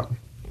 3-name John.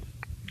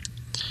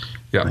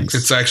 Yeah, Nice.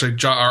 It's actually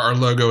our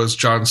logo is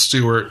John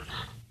Stewart,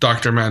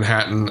 Dr.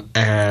 Manhattan,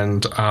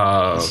 and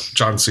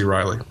John C.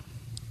 Riley.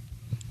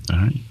 All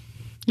right.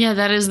 Yeah,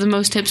 that is the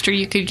most hipster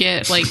you could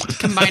get, like,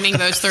 combining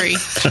those three.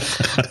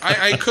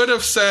 I could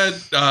have said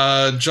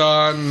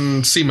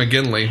John C.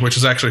 McGinley, which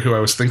is actually who I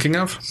was thinking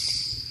of.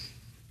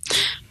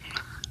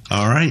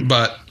 All right.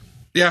 But,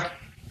 yeah.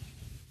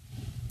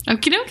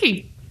 Okie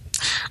dokie.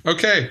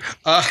 Okay.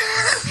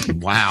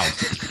 Wow.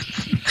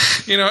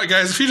 You know what,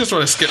 guys? If you just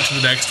want to skip to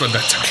the next one,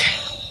 that's okay.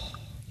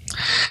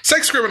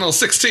 Sex Criminal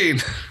 16.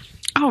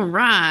 All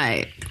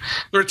right.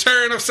 The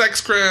Return of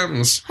Sex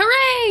Crims.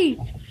 Hooray!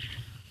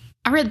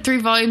 I read 3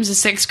 volumes of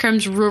Sex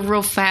Crimes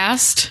real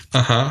fast,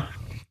 Uh-huh.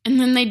 and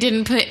then they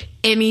didn't put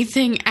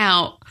anything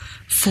out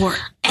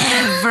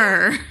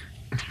forever.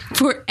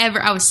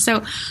 Forever. I was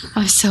so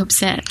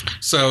upset.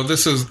 So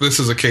this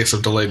is a case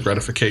of delayed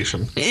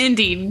gratification.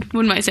 Indeed.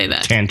 One might say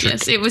that. Tantric.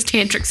 Yes, it was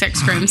tantric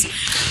sex crimes.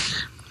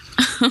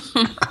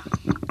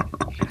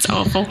 It's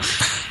awful.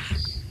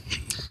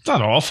 It's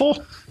not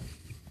awful.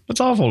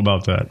 What's awful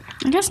about that?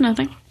 I guess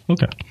nothing.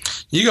 Okay.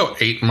 You go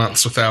 8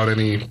 months without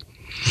any...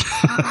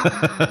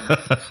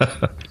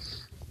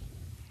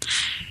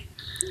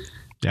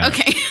 Yeah.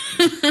 Okay.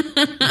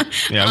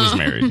 Yeah, I was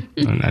married.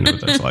 I know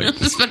what that's like. I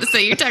was about to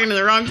say, you're talking to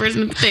the wrong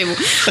person at the table.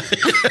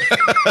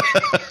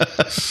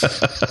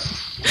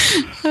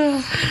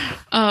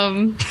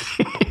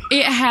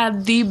 It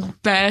had the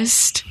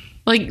best,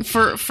 like,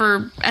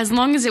 for as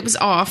long as it was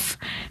off,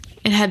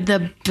 it had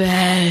the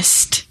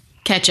best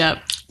catch-up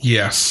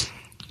Yes.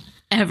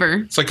 ever.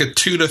 It's like a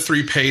 2 to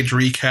 3 page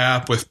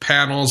recap with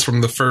panels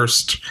from the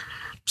first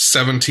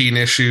 17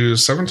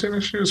 issues. 17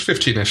 issues?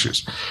 15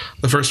 issues.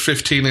 The first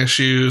 15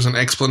 issues, an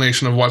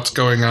explanation of what's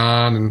going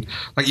on, and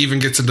like even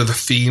gets into the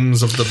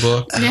themes of the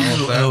book. And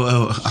all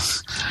of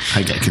that.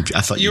 I got confused.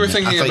 I thought You were meant,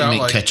 thinking I thought about, you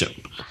meant like- ketchup.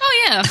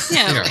 Oh, yeah.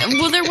 Yeah.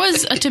 Well, there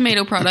was a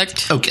tomato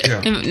product. Okay.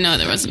 Yeah. No,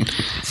 there wasn't.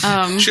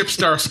 Chip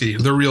Starsky,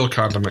 the real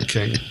condiment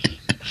king.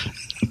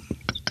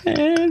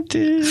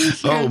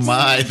 Oh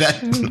my! That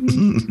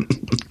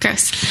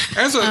Gross.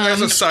 As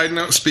a side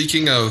note,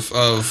 speaking of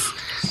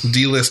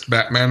D-list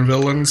Batman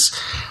villains,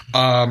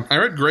 I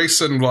read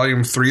Grayson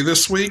Volume 3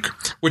 this week,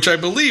 which I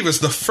believe is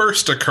the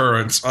first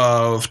occurrence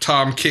of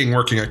Tom King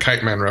working a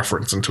Kite Man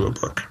reference into a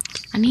book.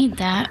 I need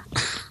that.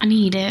 I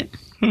need it.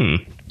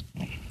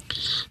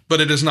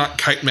 But it is not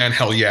Kite Man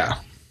Hell Yeah.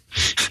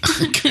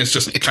 It's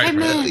just Kite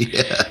Man.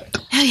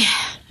 Hell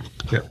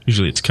yeah.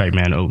 Usually it's Kite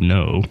Man. Oh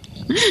no.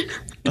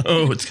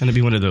 Oh, it's going to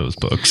be one of those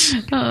books.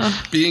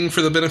 Being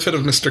for the benefit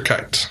of Mr.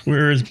 Kite.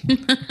 Where is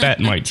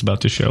Batmite's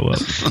about to show up?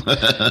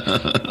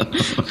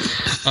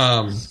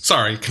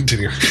 Sorry,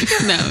 continue.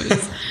 No,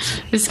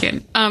 it's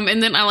good.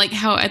 And then I like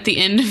how at the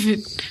end of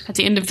it, at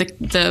the end of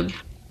the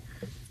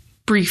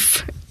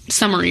brief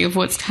summary of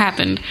what's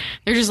happened,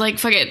 they're just like,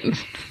 fuck it,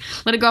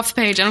 let it go off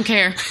the page. I don't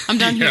care. I'm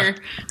done Yeah. here.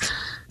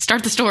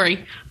 Start the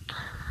story.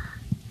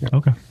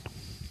 Okay.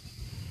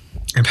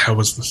 And how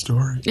was the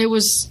story? It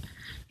was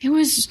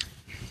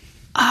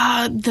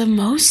the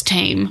most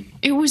tame.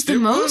 It was the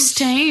most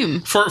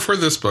tame. For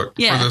this book.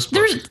 Yeah. For this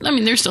book.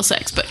 There's still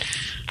sex, but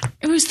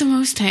it was the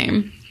most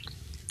tame.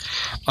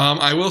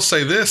 I will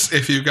say this: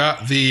 if you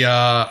got the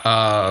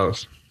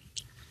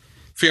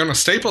Fiona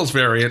Staples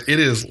variant, it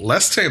is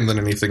less tame than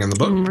anything in the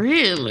book.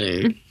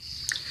 Really?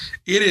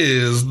 It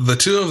is the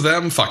two of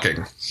them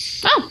fucking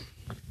Oh,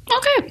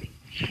 okay.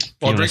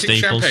 while Fiona drinking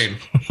Staples. champagne.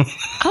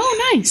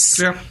 Oh, nice.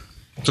 Yeah.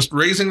 Just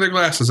raising their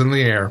glasses in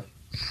the air.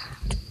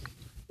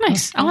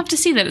 Nice. I'll have to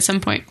see that at some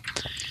point.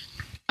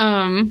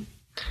 I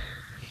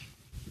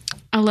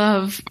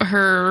love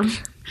her.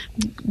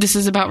 This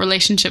is about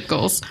relationship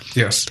goals.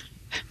 Yes.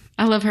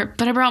 I love her,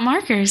 but I brought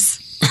markers.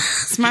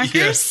 It's markers.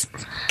 Yes.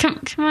 Come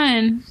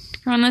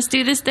on, let's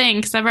do this thing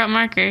because I brought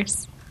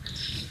markers.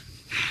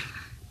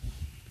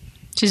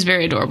 She's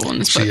very adorable in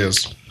this book. She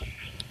is.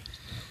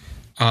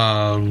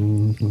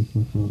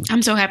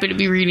 I'm so happy to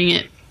be reading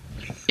it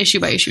issue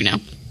by issue now.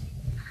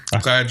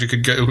 Glad you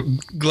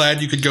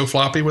could go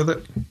floppy with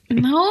it.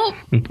 No.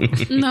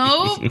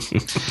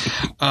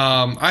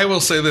 I will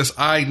say this: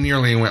 I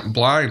nearly went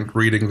blind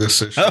reading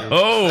this issue.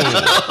 Oh,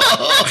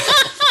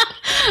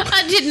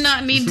 I did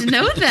not need to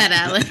know that,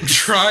 Alan.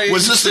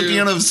 Was this the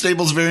Fiona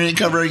Staples variant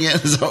cover again?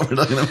 Is that what we're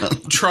talking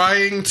about?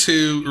 Trying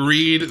to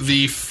read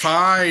the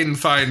fine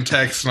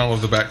text and all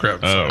of the background.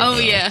 Oh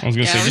yeah, I was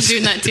gonna say, I was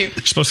doing that too.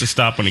 you're supposed to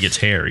stop when it gets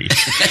hairy.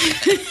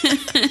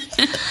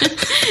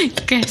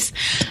 Guys,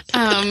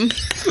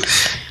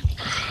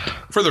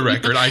 For the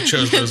record, I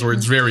chose those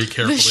words very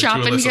carefully. The shop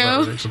to and elicit that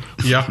go? reaction.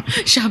 Yeah.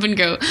 shop and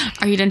go.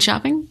 Are you done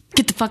shopping?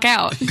 Get the fuck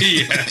out.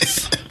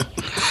 Yes.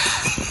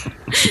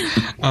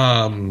 That's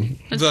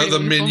pretty The wonderful.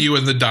 menu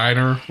in the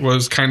diner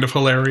was kind of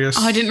hilarious.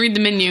 Oh, I didn't read the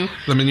menu.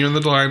 The menu in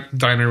the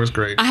diner was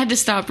great. I had to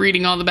stop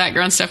reading all the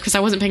background stuff because I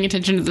wasn't paying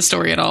attention to the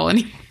story at all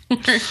anymore.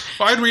 Well,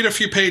 I'd read a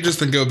few pages,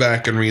 then go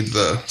back and read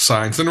the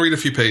signs. Then read a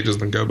few pages,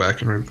 then go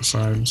back and read the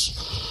signs.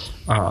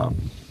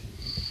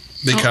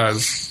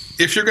 Because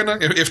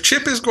if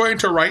Chip is going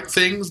to write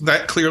things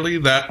that clearly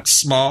that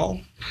small,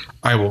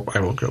 I will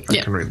go back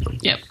Yep. and read them.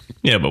 Yep.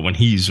 Yeah, but when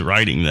he's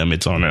writing them,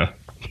 it's on a.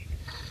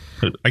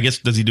 I guess,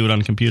 does he do it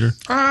on computer?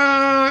 He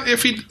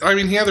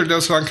either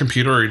does it on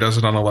computer or he does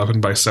it on 11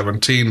 by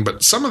 17.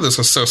 But some of this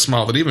is so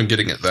small that even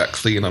getting it that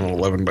clean on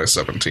 11 by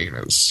 17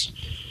 is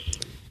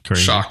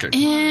Crazy. shocking.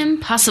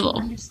 Impossible.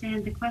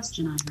 Understand the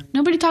question I heard.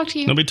 Nobody talked to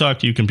you. Nobody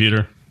talked to you,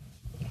 computer.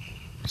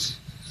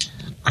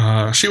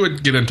 She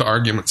would get into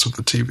arguments with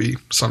the TV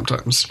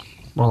sometimes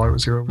while I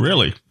was here.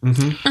 Really?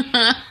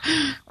 I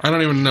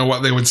don't even know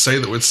what they would say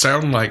that would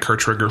sound like her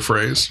trigger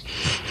phrase.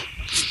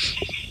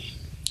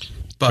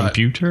 But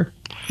Computer?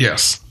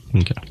 yes,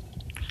 Okay.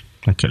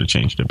 I could have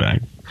changed it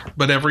back.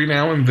 but every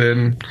now and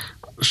then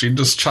she'd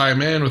just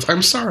chime in with,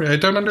 "I'm sorry, I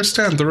don't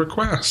understand the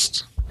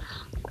request."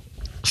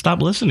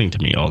 Stop listening to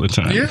me all the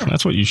time. Yeah.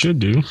 That's what you should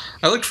do.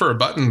 I looked for a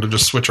button to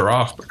just switch her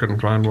off, but couldn't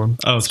find one.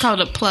 Oh, It's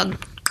called a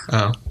plug.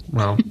 Oh,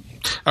 well,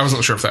 I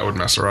wasn't sure if that would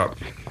mess her up.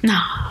 No.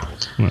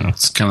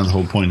 That's kind of the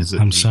whole point. Is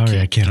that I'm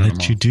sorry, I can't turn let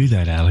them you off. do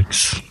that,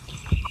 Alex.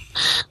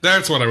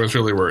 That's what I was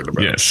really worried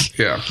about. Yes.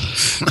 Yeah.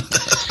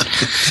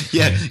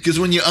 Yeah, because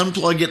when you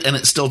unplug it and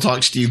it still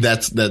talks to you,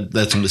 that's when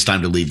it's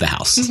time to leave the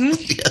house.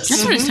 Yes.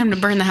 That's when it's time to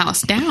burn the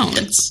house down.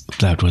 Yes.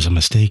 That was a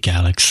mistake,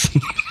 Alex.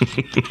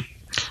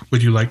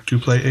 Would you like to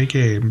play a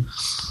game?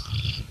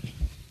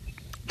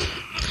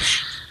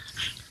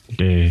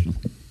 D.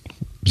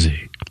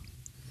 Z.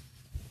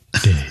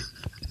 D.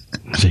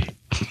 Z.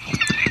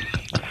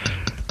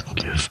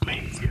 Give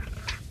me.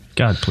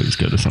 God, please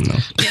go to something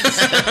else.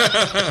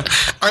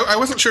 I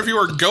wasn't sure if you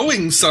were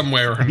going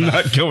somewhere or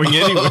not. Not going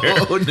anywhere.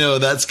 Oh no,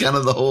 that's kind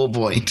of the whole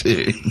point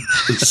too.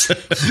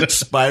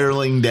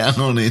 Spiraling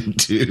down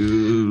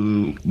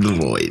into the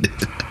void.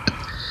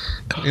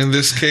 In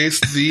this case,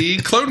 the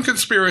Clone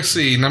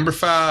Conspiracy, number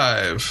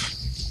 5.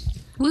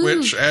 Woo.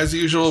 Which, as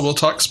usual, we'll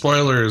talk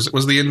spoilers. It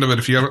was the end of it.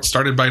 If you haven't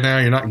started by now,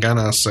 you're not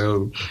gonna,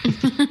 so...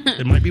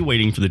 They might be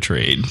waiting for the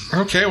trade.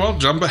 Okay, well,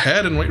 jump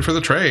ahead and wait for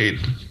the trade.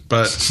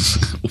 But,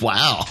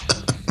 Wow,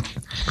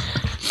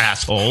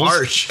 Assholes.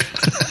 harsh.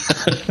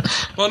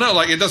 well, no,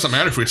 like, it doesn't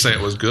matter if we say it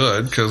was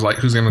good, because, like,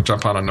 who's gonna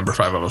jump on a number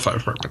 5 of a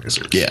 5-part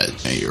miniseries? Yeah,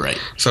 you're right.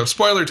 So,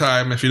 spoiler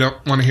time. If you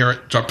don't want to hear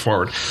it, jump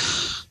forward.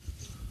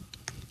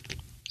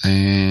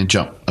 And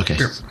jump. Okay,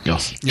 Here. go.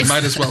 You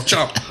might as well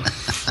jump.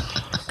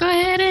 Go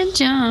ahead and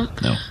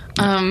jump. No.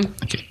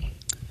 Okay.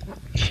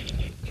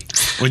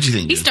 What'd you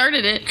think? He Jen?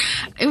 started it.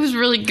 It was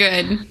really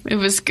good. It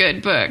was a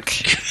good book.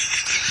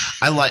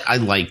 I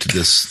liked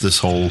this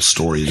whole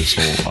story, this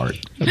whole art.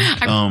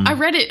 I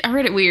read it. I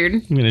read it weird.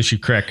 I'm going to issue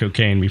crack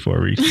cocaine before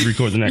we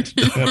record the next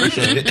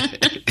episode.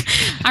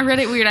 I read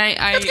it weird.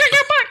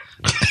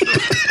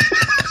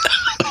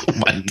 Oh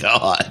my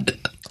god!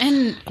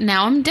 And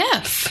now I'm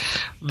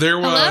deaf. There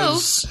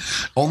was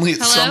Only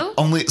Hello?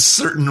 only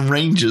certain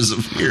ranges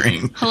of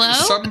hearing. Hello?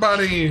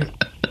 somebody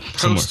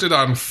posted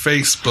on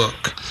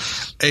Facebook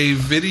a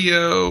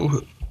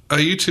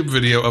YouTube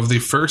video of the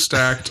first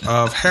act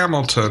of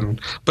Hamilton,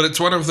 but it's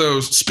one of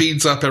those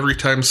speeds up every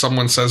time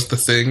someone says the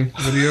thing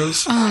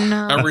videos. Oh,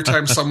 no. Every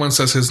time someone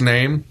says his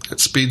name, it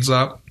speeds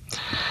up,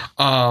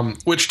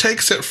 which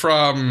takes it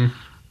from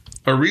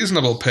a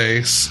reasonable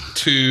pace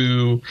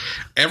to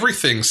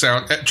everything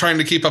trying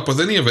to keep up with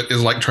any of it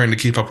is like trying to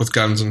keep up with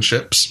guns and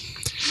ships,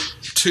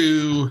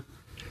 to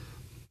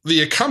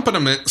The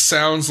accompaniment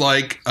sounds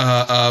like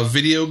a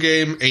video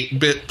game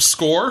 8-bit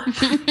score.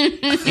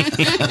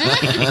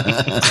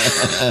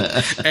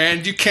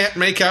 And you can't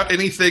make out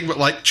anything but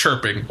like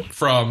chirping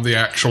from the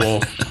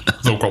actual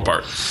vocal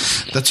part.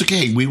 That's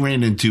okay. We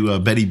ran into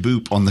Betty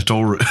Boop on the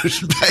toll road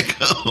back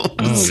home.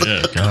 Oh,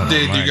 yeah. God,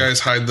 Did my. you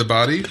guys hide the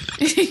body?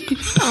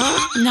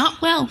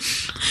 Not well.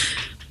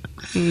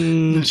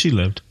 She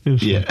lived. It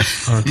was Yeah.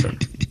 fun. Okay.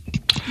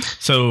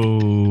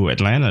 So,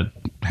 Atlanta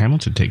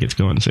Hamilton tickets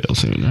go on sale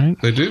soon, right?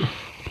 They do.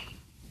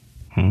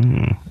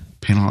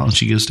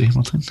 Panology goes to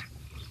Hamilton.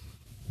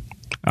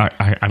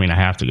 I mean, I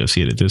have to go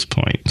see it at this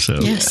point. So,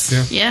 Yes.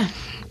 Yeah. Yeah.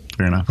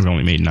 Fair enough. we've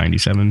only made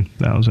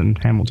 97,000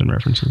 Hamilton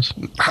references.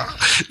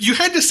 You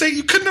had to say,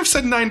 you couldn't have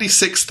said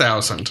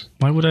 96,000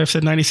 Why would I have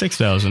said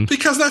 96,000?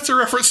 because that's a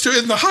reference to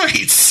In the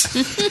Heights.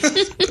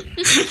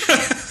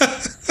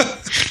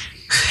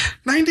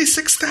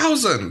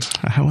 96,000.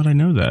 How would I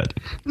know that?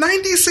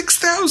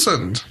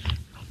 96,000.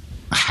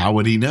 How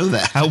would he know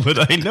that? How would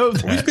I know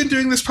We've that? been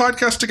doing this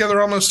podcast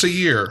together almost a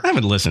year. I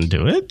haven't listened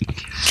to it.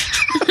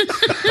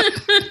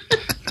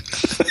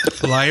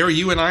 Liar,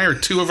 you and I are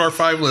 2 of our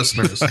 5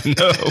 listeners.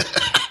 No.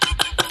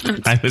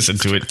 I listen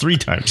to it 3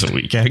 times a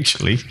week,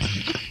 actually.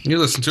 You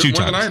listen to 2 it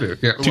more times. than I do.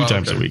 Yeah, 2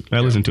 times okay. a week. I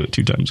listen to it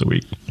 2 times a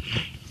week.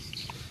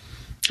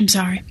 I'm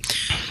sorry.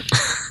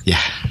 Yeah.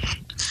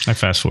 I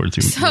fast forward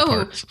through So,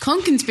 parts.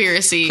 Clone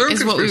Conspiracy Clone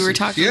is what we were Conspiracy,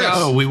 talking yes.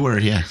 about. Oh, we were,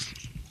 yeah.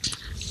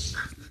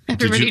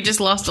 Everybody just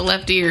lost a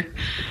left ear.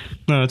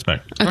 No, that's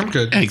back. I'm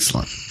good.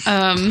 Excellent.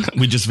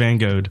 We just Van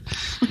Gogh'd.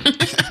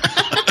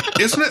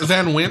 Isn't it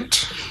Van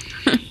Wint?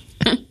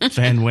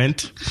 Van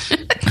Went,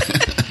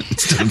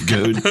 Still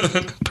good.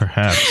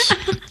 perhaps.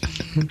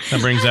 That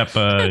brings up,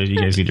 you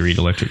guys need to read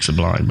Electric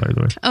Sublime, by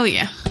the way. Oh,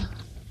 yeah.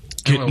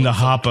 Get in the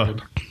hopper.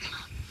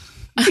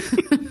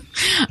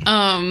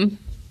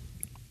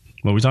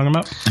 What are we talking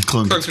about?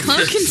 Clone. Clone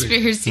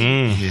Conspiracy.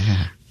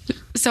 Yeah.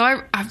 So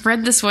I've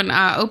read this one.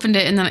 I opened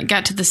it and then it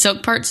got to the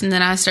Silk parts and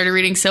then I started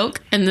reading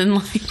Silk and then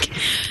like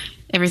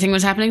everything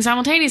was happening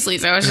simultaneously.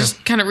 So I was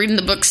just kind of reading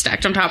the books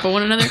stacked on top of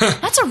one another.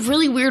 That's a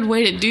really weird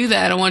way to do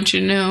that. I want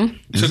you to know.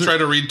 To try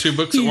to read 2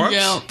 books at once?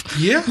 Yep.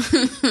 Yeah.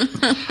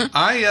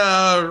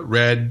 I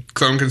read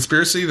Clone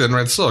Conspiracy, then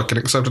read Silk, and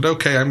accepted,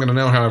 okay, I'm going to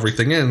know how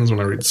everything ends when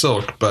I read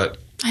Silk, but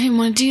I didn't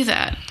want to do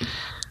that.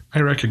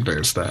 I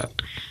recognize that.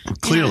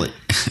 Clearly.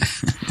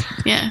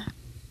 Yeah.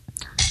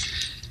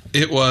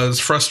 It was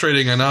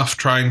frustrating enough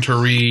trying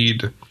to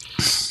read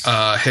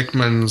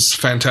Hickman's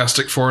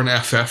Fantastic Four and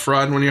FF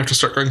run when you have to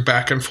start going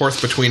back and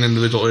forth between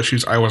individual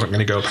issues. I wasn't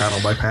going to go panel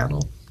by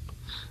panel.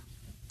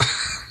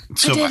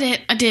 So,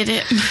 I did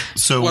it.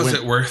 So Was when,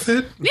 it worth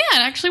it? Yeah, it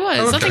actually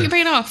was. Okay. I think it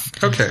paid off.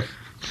 Okay.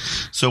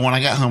 So when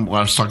I got home, I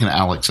was talking to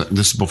Alex.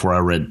 This is before I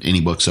read any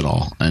books at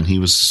all, and he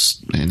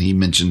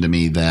mentioned to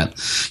me that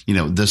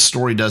the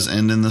story does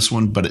end in this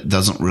one, but it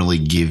doesn't really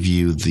give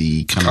you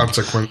the kind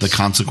Consequence. of the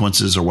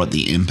consequences or what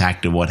the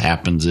impact of what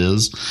happens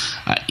is.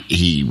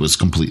 He was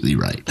completely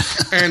right.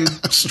 And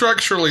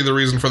structurally, the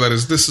reason for that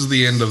is this is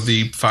the end of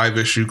the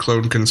 5-issue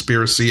Clone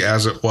Conspiracy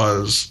as it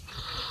was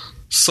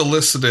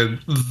solicited.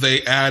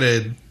 They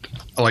added,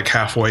 like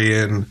halfway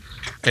in,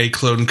 a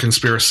Clone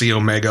Conspiracy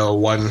Omega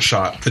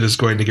one-shot that is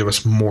going to give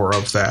us more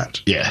of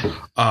that. Yeah,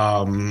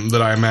 That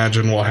I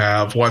imagine will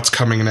have what's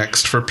coming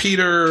next for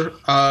Peter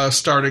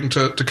starting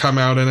to come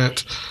out in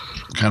it.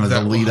 kind of the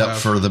That will lead up have-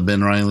 for the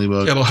Ben Reilly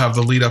book. It'll have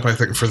the lead up, I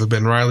think, for the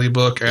Ben Reilly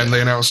book. And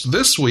they announced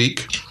this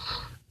week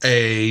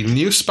a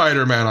new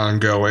Spider-Man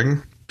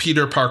ongoing,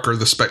 Peter Parker,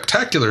 the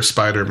Spectacular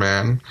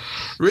Spider-Man,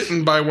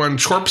 written by one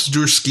Chip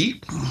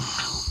Zdarsky.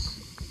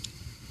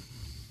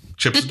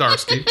 Chip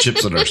Zdarsky. Chip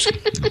Zdarsky.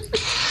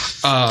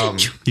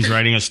 He's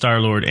writing a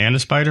Star-Lord and a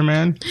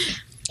Spider-Man?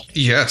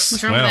 Yes.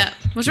 What's wrong with that?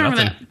 What's wrong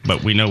with nothing. that?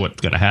 But we know what's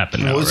going to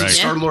happen now, Was it right?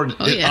 Star Lord?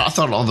 Oh, yeah. I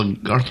thought all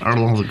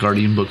the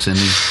Guardian books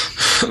ending.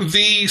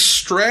 The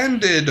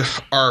Stranded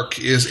arc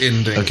is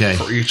ending Okay.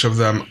 for each of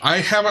them. I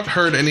haven't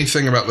heard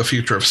anything about the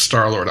future of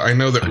Star-Lord. I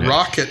know that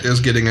Rocket is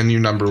getting a new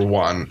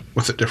 #1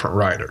 with a different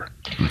writer.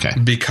 Okay.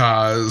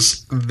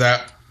 Because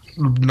that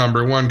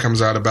 #1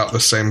 comes out about the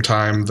same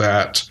time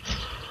that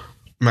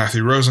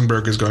Matthew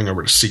Rosenberg is going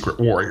over to Secret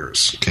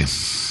Warriors. Okay.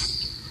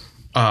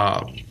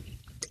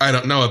 I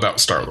don't know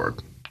about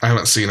Star-Lord. I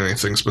haven't seen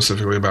anything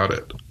specifically about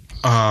it.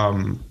 I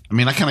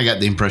mean, I kind of got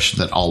the impression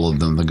that all of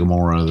them, the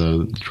Gamora,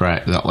 the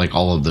track, that like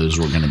all of those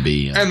were going to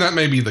be And that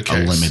may be the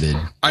case. limited.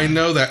 I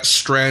know that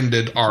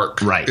Stranded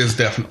arc Right. is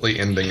definitely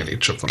ending in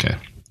each of them. Okay.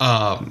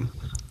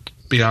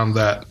 Beyond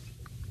that,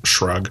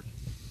 shrug.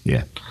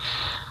 Yeah.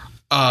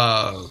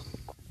 But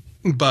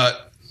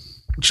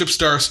Chip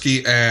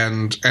Zdarsky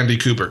and Andy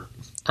Kubert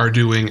are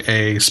doing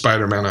a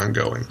Spider-Man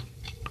ongoing.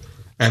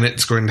 And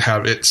it's going to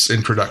have its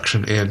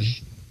introduction in...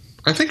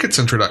 I think its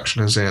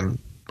introduction is in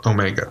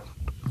Omega.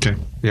 Okay.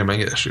 The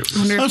Omega issue. I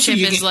wonder Oh, if so Chip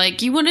you is get-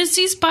 like, you want to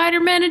see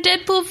Spider-Man and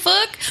Deadpool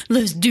fuck?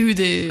 Let's do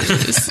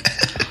this.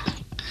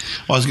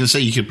 Well, I was going to say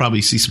you could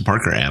probably see some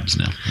Parker abs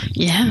now.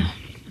 Yeah.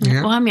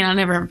 Yeah. Well, I mean, I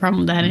never have a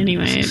problem with that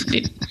anyway.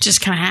 It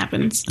just kind of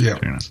happens. Yeah.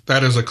 Fair enough.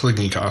 That is a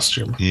clingy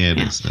costume. Yeah, it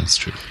is. That's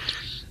true.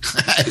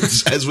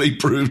 as we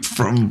proved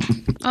from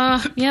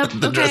Yep.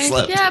 the Okay. dress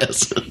left. Yep.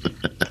 Yes.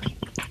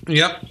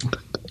 Yep.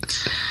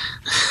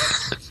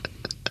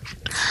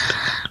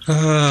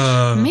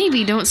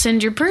 Maybe don't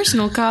send your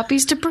personal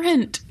copies to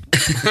print.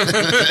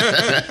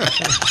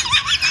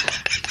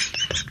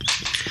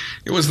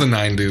 It was the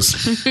 90s.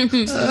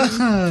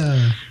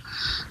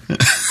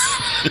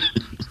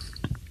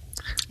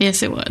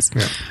 Yes, it was.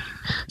 Yeah.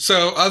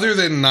 So, other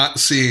than not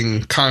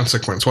seeing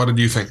Consequence, what did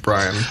you think,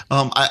 Brian?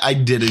 I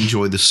did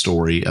enjoy the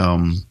story.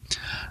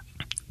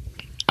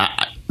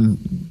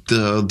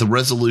 The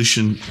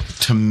resolution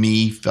to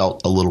me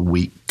felt a little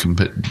weak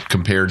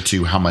compared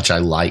to how much I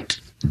liked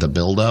the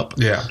build up.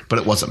 Yeah. But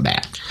it wasn't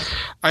bad.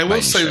 I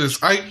will say this.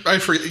 I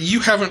forget.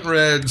 You haven't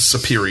read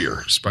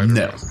Superior Spider-Man.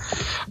 No.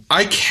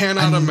 I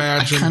cannot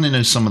imagine. I kind of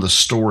know some of the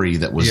story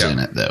that was Yeah. in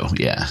it, though.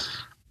 Yeah.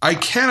 I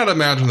cannot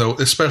imagine, though,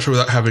 especially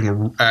without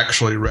having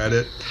actually read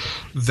it,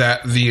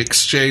 that the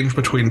exchange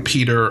between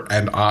Peter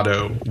and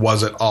Otto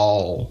was at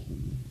all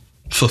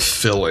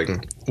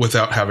fulfilling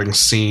without having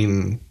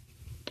seen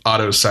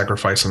Otto's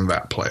sacrifice and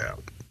that play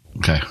out.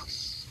 Okay.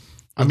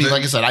 I mean,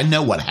 like I said, I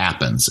know what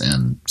happens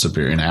in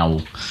Superior and how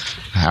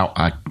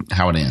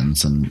it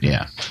ends, and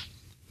yeah.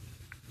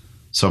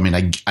 So I mean,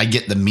 I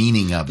get the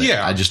meaning of it.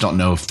 Yeah. I just don't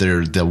know if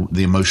the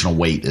emotional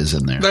weight is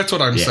in there. That's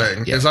what I'm Yeah,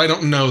 saying, yeah. is I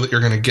don't know that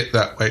you're going to get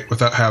that way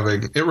without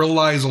having... It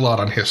relies a lot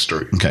on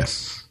history, Okay.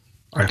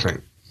 I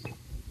think.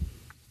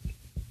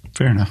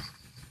 Fair enough.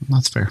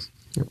 That's fair.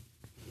 Yep.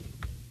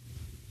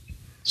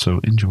 So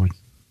enjoyed.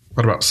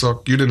 What about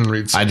Silk? You didn't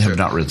read Silk. I have did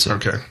not you? read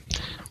Silk. Okay.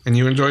 And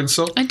you enjoyed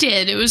Silk? I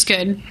did. It was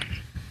good.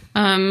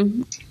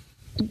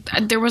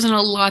 There wasn't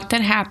a lot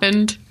that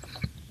happened,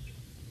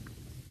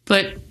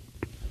 but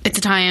it's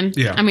a tie-in.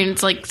 Yeah. I mean,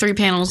 it's like 3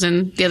 panels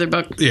in the other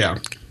book Yeah.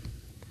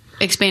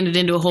 expanded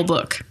into a whole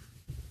book.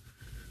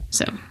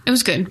 So it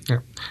was good. Yeah.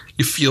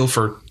 You feel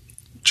for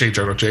J.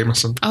 Jonah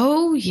Jameson.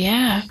 Oh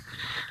yeah.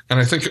 And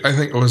I think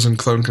it was in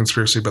Clone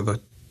Conspiracy, but the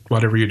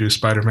whatever you do,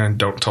 Spider-Man,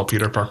 don't tell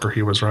Peter Parker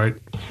he was right.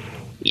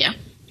 Yeah.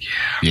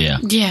 Yeah.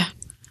 Yeah.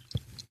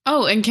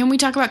 Oh, and can we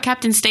talk about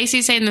Captain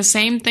Stacy saying the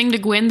same thing to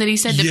Gwen that he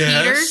said to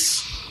Peter?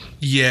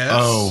 Yes.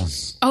 Oh.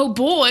 Oh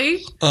boy.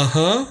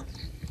 Uh-huh.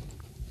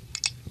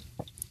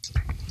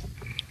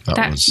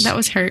 That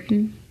was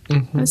hurting.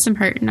 Mm-hmm. That was some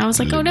hurting. I was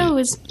like, oh no,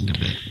 his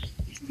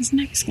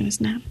neck's gonna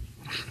snap.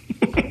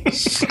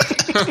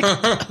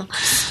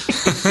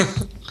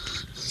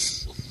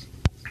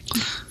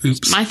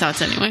 Oops. My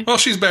thoughts anyway. Well,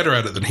 she's better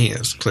at it than he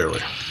is,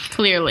 clearly.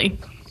 Clearly.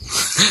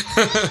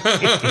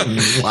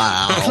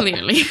 Wow.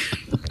 Clearly.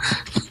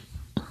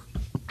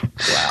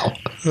 Wow.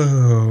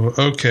 Oh,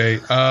 okay.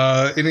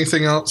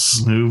 Anything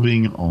else?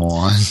 Moving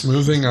on.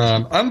 Moving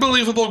on.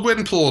 Unbelievable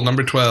Gwenpool,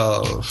 number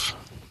 12.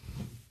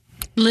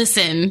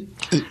 Listen.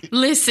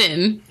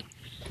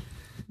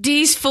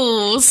 These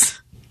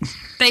fools,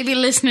 they be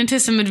listening to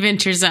some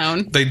Adventure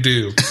Zone. They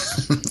do.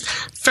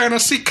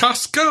 Fantasy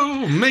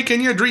Costco,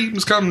 making your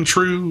dreams come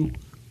true.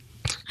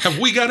 Have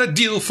we got a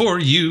deal for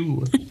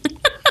you?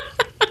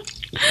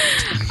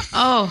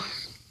 Oh,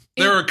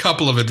 There are a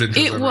couple of adventures.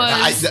 it in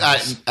was.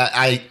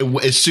 I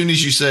as soon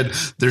as you said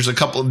there's a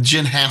couple,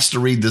 Jen has to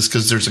read this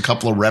because there's a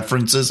couple of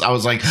references. I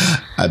was like,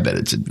 I bet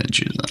it's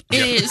Adventures.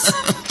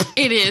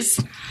 It is.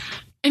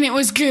 And it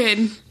was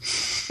good.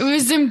 It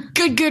was some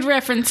good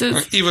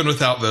references. Even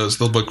without those,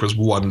 the book was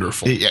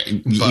wonderful. Yeah,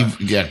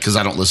 because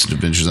I don't listen to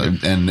Adventures,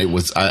 and it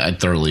was I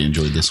thoroughly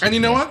enjoyed this one. And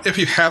you know what? If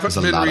you haven't It was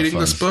a been lot of reading fun.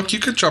 this book, you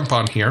could jump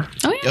on here.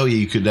 Oh, yeah. Oh yeah,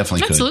 you could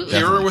definitely Absolutely. could.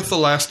 Here or with the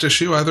last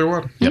issue, either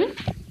one. Yep.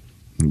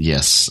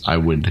 Yes, I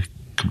would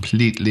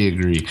completely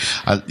agree.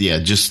 Yeah,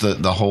 just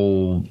the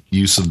whole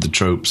use of the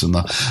tropes and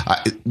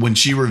when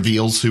she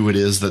reveals who it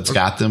is that's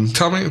got them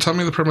Tell me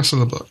the premise of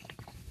the book.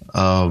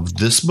 of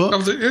this book.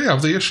 Of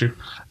the issue.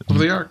 Of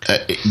the arc.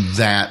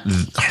 That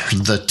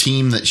the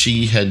team that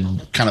she had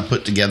kind of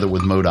put together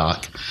with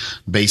MODOK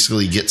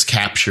basically gets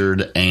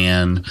captured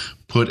and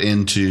put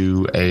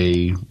into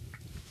a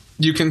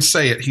You can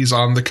say it. He's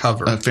on the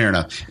cover. fair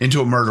enough,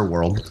 into a murder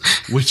world,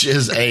 which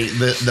is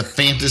the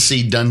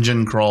fantasy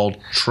dungeon crawl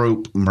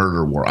trope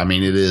murder world. I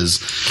mean, it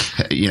is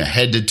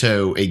head to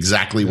toe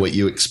exactly what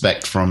you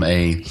expect from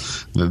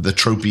the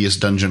tropiest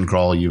dungeon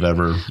crawl you've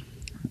ever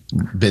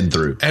been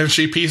through. And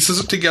she pieces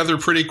it together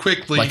pretty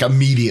quickly. Like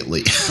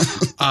immediately.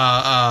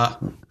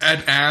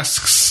 And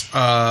asks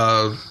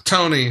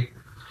Tony,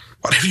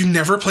 "What, have you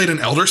never played an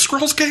Elder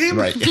Scrolls game?"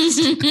 Right.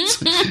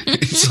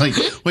 It's like,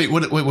 wait.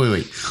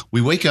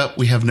 We wake up,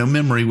 we have no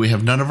memory, we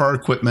have none of our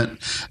equipment,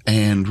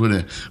 and what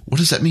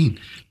does that mean?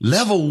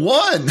 Level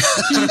 1.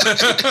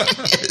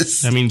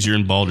 Yes. That means you're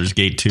in Baldur's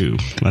Gate 2.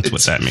 That's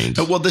what that means.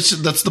 Well, that's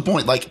the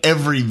point. Like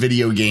every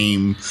video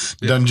game,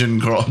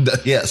 dungeon crawl,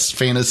 yes,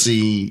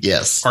 fantasy,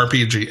 yes.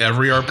 RPG.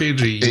 Every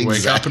RPG. You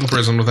wake up in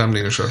prison with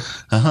amnesia.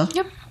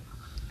 Yep.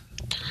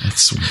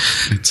 It's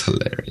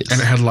hilarious. And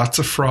it had lots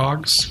of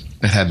frogs.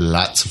 It had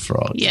lots of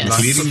frogs, Yes.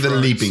 including the Lots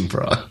of leaping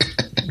frog.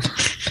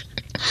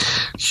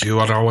 You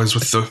are always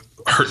with the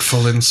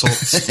hurtful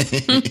insults.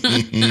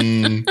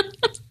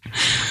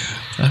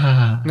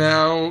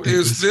 Now,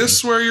 is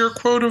this where your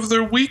quote of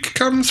the week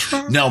comes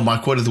from? No, my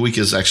quote of the week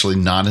is actually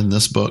not in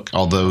this book,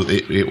 although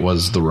it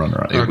was the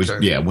runner. It was,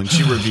 Okay. yeah, when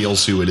she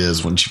reveals who it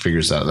is, when she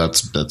figures out,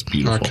 that's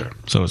beautiful. Okay.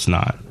 So it's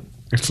not.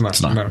 It's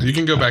not. No, you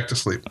can go back to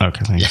sleep.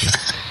 Okay, thank you.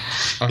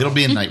 It'll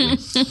be in Nightwing.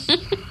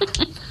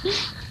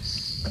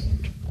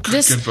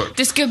 Good book.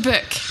 This good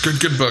book.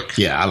 Good book.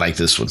 Yeah, I like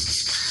this one.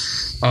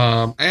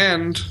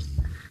 And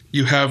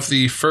you have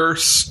the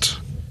first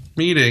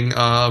meeting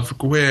of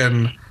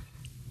Gwen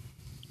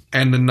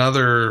and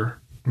another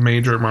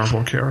major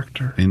Marvel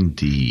character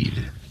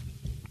Indeed.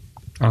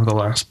 on the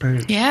last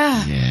page.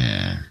 Yeah.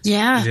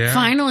 Yeah. Yeah.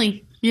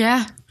 Finally.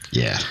 Yeah.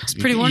 Yeah. It's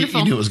pretty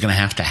wonderful. You knew it was going to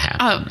have to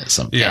happen at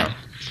some point. Yeah.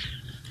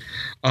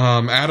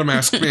 Adam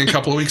asked me a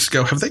couple of weeks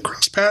ago, have they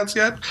crossed paths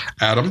yet?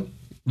 Adam,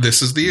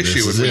 this is the issue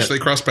is in which it. they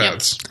cross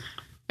paths.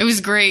 It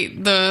was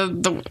great.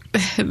 The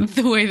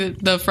way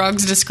that the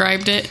frogs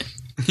described it.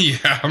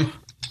 Yeah.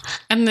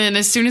 And then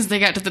as soon as they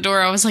got to the door,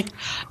 I was like,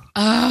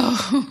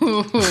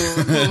 oh,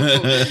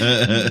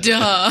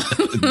 duh.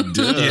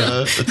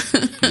 Duh.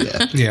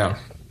 Yeah.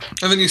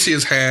 And then you see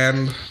his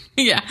hand.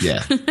 Yeah.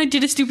 Yeah. I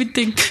did a stupid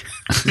thing.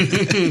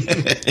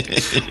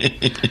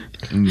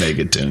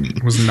 Megatony.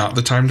 It was not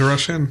the time to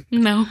rush in.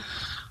 No.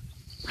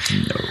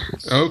 No.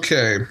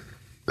 Okay.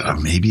 Or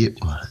maybe it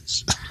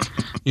was.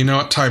 You know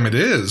what time it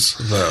is,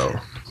 though?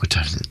 What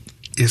time is it?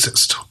 Is it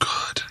still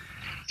good?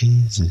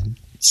 Is it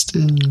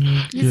still?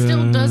 It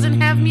still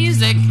doesn't have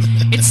music.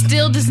 It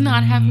still does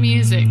not have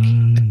music.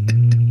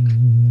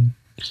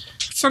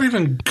 It's not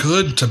even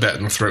good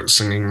Tibetan throat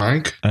singing,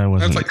 Mike. I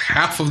wasn't- That's like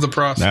half of the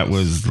process. That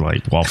was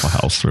like Waffle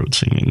House throat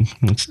singing.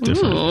 That's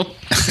different.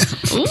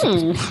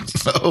 Ooh.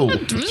 Oh.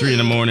 3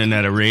 a.m.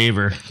 at a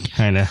raver,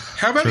 kind of.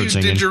 How about you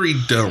singing.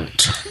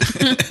 didgeridoo-don't?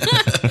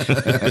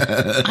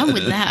 I'm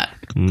with that.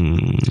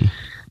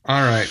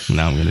 All right.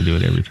 Now I'm going to do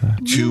it every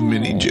time. Too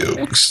many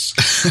jokes.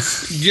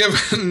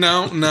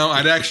 No,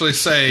 I'd actually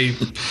say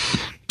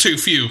too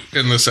few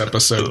in this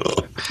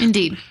episode.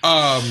 Indeed.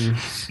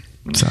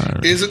 Sorry.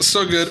 Is it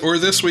still good? Or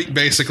this week,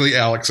 basically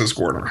Alex's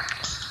corner.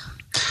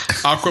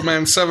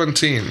 Aquaman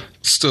 17,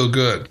 still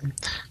good.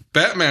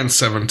 Batman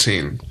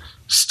 17,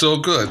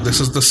 still good. This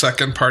is the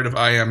second part of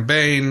I Am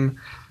Bane.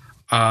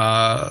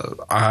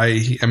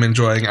 I am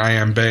enjoying I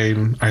Am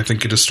Bane. I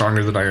think it is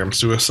stronger than I Am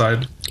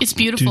Suicide. It's Do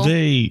beautiful.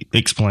 they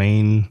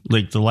explain,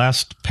 like, the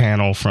last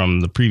panel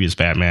from the previous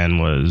Batman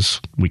was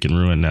We Can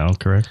Ruin Now,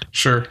 correct?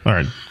 Sure. All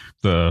right.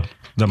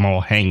 Them all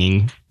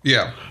hanging,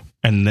 Yeah.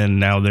 and then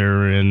now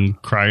they're in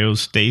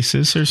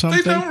cryostasis or They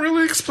something? don't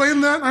really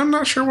explain that. I'm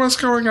not sure what's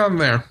going on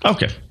there.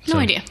 Okay. No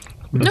idea.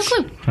 No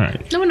clue. All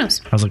right. No one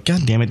knows. I was like,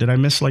 God damn it, did I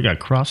miss like a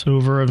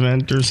crossover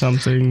event or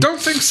something? Don't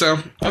think so.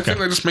 I Okay. think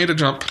they just made a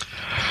jump.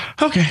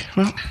 Okay,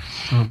 well,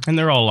 and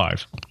they're all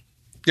alive.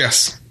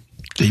 Yes.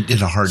 They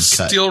did a hard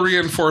cut. Steel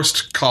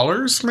reinforced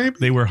collars, maybe?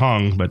 They were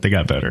hung, but they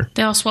got better.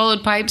 They all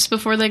swallowed pipes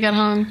before they got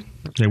hung.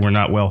 They were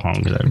not well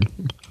hung.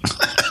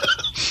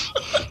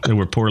 They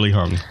were poorly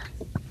hung.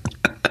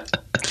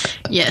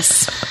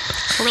 Yes.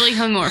 Poorly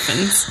hung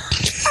orphans.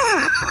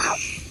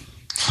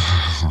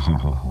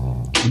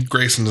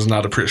 Grayson does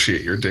not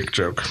appreciate your dick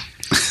joke.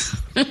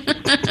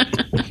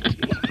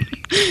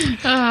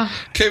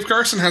 Cave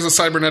Carson has a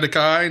cybernetic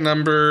eye.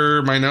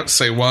 My notes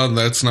say 1.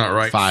 That's not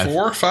right. 5.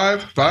 4,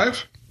 5,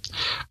 5.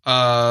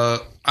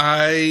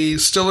 I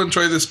still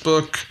enjoy this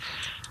book.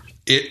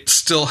 It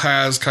still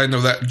has kind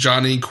of that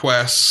Johnny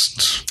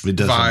Quest It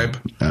does vibe.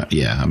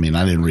 Yeah, I mean,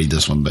 I didn't read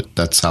this one, but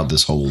that's how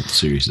this whole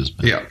series has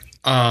been. Yeah.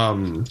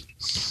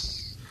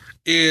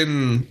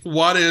 In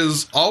what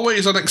is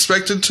always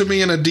unexpected to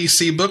me in a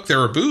DC book,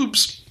 there are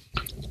boobs.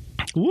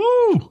 Woo!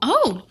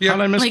 Oh. Yeah.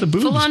 How'd I miss Like the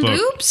boobs full-on book?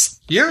 boobs?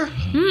 Yeah.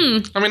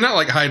 I mean, not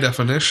like high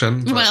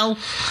definition, but Well,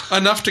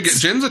 enough to get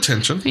Jen's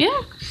attention.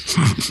 yeah.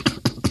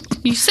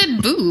 You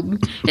said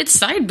boob. It's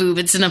side boob.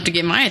 It's enough to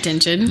get my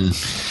attention.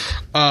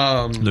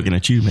 Looking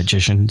at you,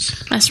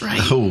 magicians. That's right.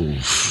 Oh,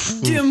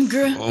 Dumb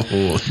girl.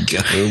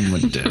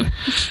 God.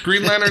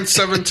 Green Lantern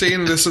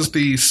 17, this is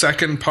the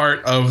second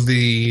part of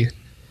the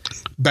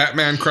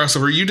Batman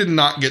crossover. You did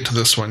not get to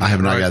this one I yet,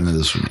 have not right? gotten to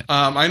this one yet.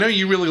 I know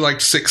you really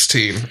liked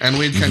 16, and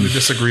we kind of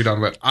disagreed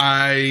on that.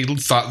 I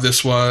thought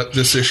this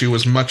issue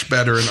was much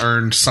better and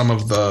earned some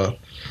of the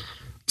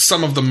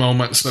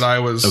moments that I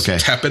was Okay.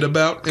 tepid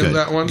about in Good,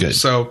 that one. good.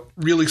 So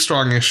really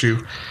strong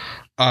issue.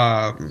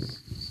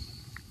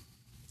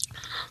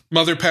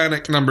 Mother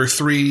Panic number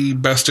 3,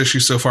 best issue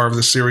so far of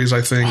the series,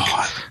 I think.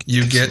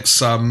 You get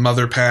some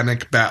Mother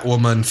Panic,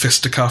 Batwoman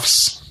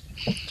fisticuffs.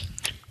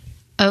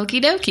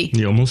 Okie dokie.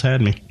 You almost had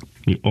me.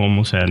 You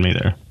almost had me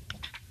there.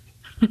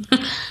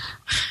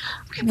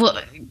 Well,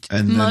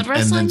 And mud then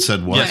wrestling?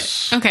 said what?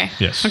 Yes. okay.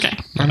 Yes. Okay.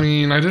 I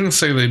mean, I didn't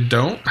say they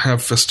don't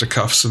have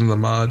fisticuffs in the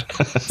mud.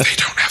 They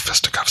don't have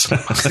fisticuffs in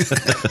the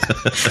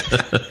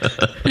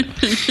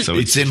mud. So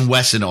It's in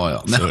Wesson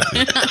oil. No.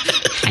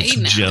 Hey,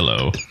 now.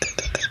 Jello.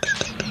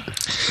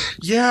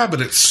 Yeah, but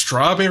it's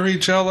strawberry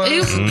jello.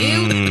 Ew,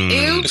 ew,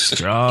 ew.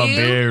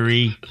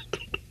 Strawberry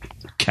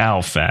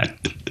cow fat.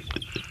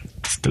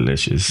 It's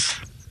delicious.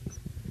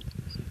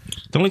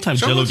 The only time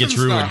Jello gets Gelatin's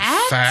ruined.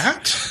 not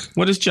fat.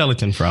 What is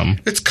gelatin from?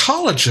 It's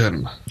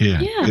collagen. Yeah.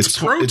 It's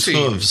protein. It's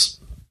hooves.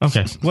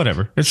 Okay,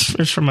 whatever.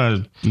 It's from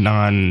a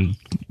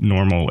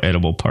non-normal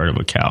edible part of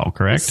a cow,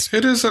 correct?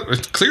 It is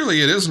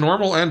clearly it is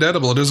normal and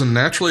edible. It is a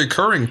naturally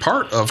occurring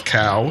part of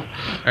cow,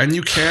 and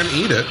you can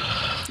eat it.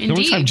 The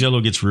only time Indeed. Jello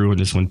gets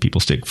ruined is when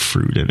people stick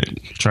fruit in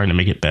it, trying to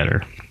make it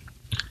better.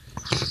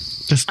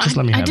 Just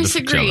let me have I the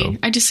disagree. Jello.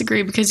 I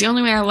disagree because the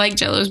only way I like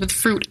Jello is with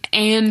fruit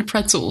and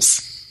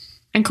pretzels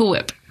and Cool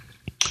Whip.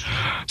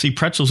 See,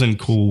 pretzels and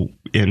pretzels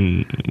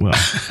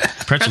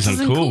and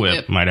Cool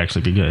Whip might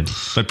actually be good,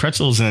 but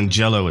pretzels and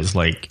Jello is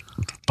like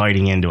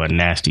biting into a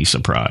nasty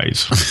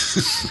surprise.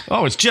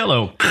 Oh, it's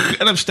Jello,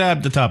 and I'm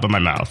stabbed the top of my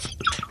mouth.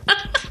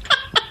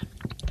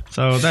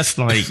 So that's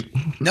like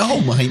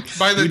No, Mike.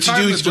 By the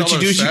time the what you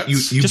do is Jell-O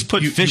you just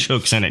put fish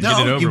hooks in it, No,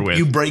 get it over with.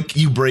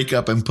 You break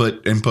up and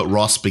put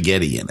raw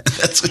spaghetti in it.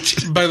 That's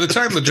what you. By the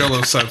time the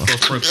Jello sets, those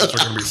pretzels are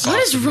going to be soft.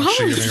 What is and wrong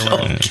mushy with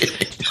anyway.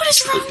 What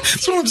is wrong?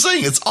 That's what I'm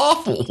saying. It's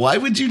awful. Why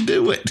would you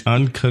do it?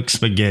 Uncooked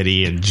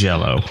spaghetti and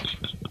Jello.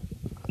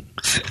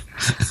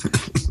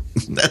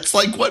 That's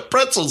like what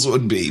pretzels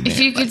would be. Man. If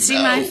you could Like, see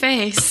no. my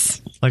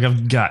face. Like,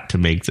 I've got to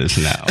make this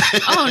now.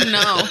 Oh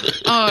no.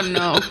 Oh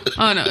no.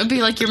 Oh no. It'd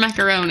be like your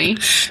macaroni.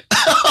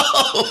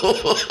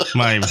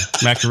 My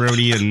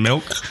macaroni and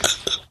milk,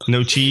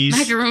 no cheese.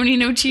 Macaroni,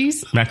 no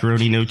cheese.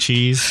 Macaroni, no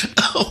cheese.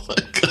 Oh my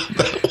god,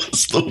 that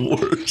was the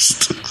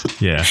worst.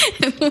 Yeah.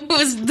 What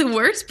was the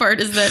worst part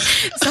is that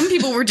some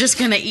people were just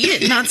going to eat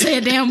it and not say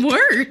a damn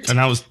word. And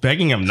I was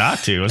begging him not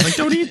to. I was like,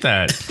 don't eat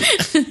that.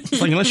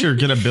 It's like, unless you're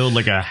going to build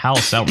like a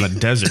house out in the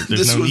desert,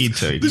 there's no need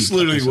to. This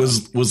literally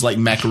was like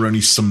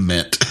macaroni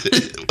cement.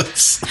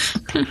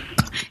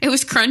 It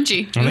was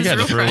crunchy. I It was had to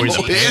real throw away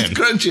crunchy. the It's pan.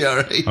 crunchy, all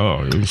right.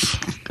 Oh,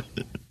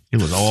 it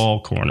was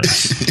all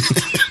corners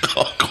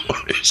Of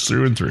course.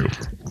 through and through.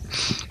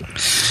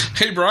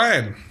 Hey,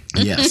 Brian.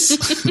 Yes.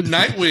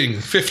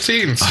 Nightwing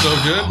 15, still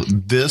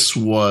good? This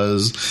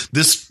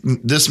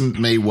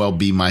may well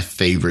be my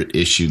favorite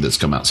issue that's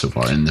come out so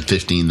far, and the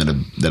 15 that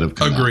have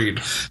come Agreed.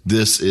 out.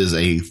 This is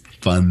a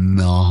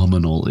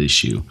phenomenal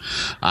issue.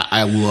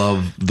 I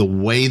love the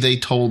way they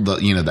told the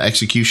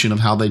execution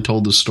of how they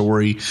told the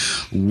story,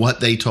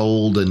 what they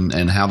told,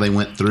 and how they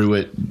went through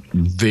it.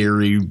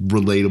 Very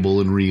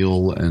relatable and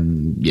real,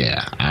 and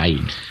yeah,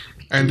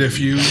 And if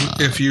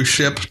you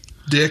ship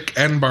Dick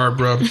and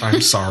Barbara,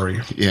 I'm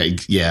sorry.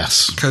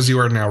 yes, Because you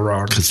are now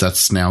wrong. because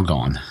that's now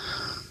gone.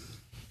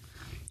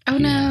 Oh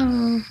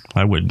no.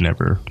 I would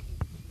never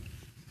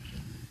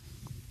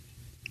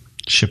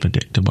ship a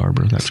dick to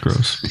Barbara. That's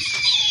gross.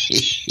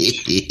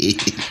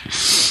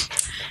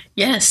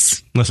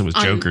 Yes. Unless it was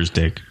Joker's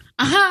dick.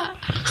 Uh-huh.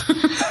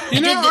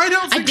 You know, I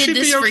don't I think did she'd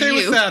this be for okay you.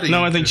 with that. No,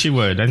 either. I think she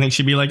would. I think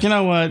she'd be like, you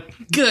know what?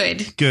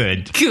 Good.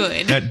 Good.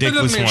 Good. That dick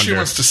That was doesn't mean she wonder.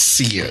 wants to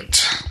see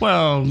it.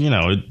 Well,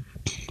 it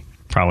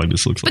probably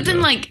just looks like But then,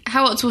 that. like,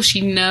 how else will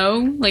she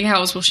know? Like, how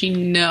else will she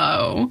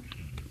know?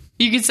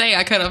 You could say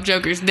I cut off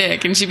Joker's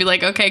dick, and she'd be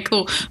like, "Okay,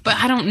 cool," but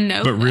I don't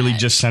know. But really that.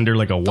 just send her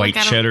like a white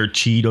I don't- cheddar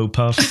Cheeto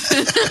puff.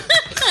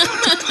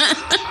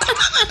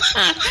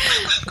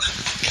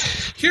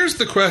 Here's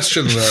the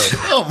question, though.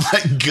 Oh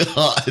my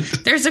god!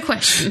 There's a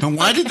question. And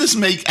why did this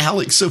make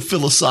Alex so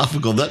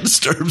philosophical? That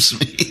disturbs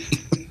me.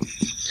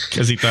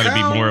 Because he thought it'd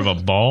be more of a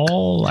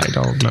ball? I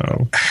don't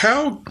know.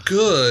 How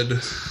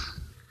good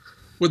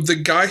would the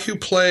guy who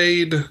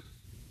played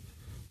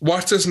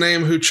what's his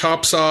name who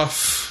chops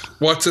off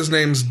what's his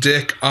name's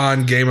dick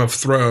on Game of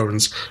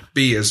Thrones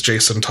be as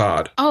Jason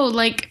Todd? Oh,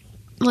 like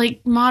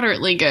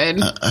moderately good.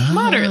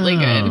 Moderately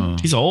good.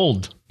 He's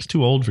old. He's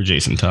too old for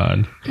Jason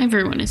Todd.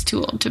 Everyone is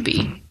too old to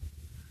be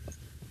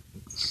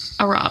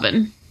a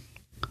Robin.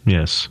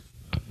 Yes.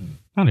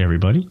 Not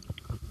everybody.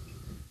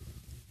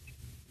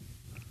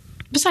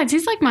 Besides,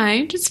 he's like my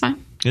age. It's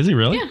fine. Is he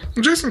really? Yeah.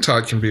 Jason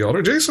Todd can be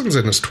older. Jason's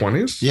in his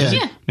 20s. Yeah,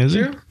 Yeah. Is he?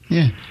 Yeah.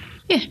 yeah,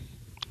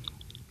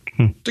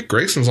 Yeah. Dick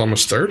Grayson's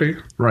almost 30.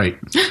 right.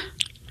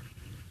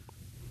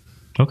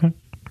 Okay.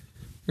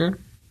 Yeah.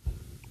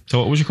 So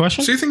what was your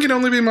question? So you think he'd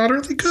only be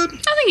moderately good? I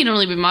think he'd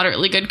only be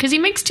moderately good because he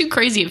makes too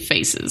crazy of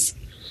faces.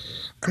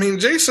 I mean,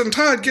 Jason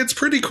Todd gets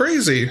pretty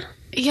crazy.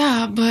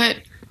 Yeah,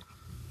 but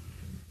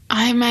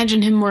I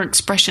imagine him more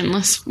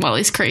expressionless while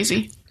he's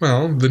crazy.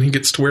 Well, then he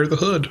gets to wear the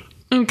hood.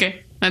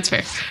 Okay, that's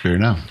fair. Fair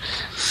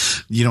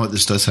enough. You know what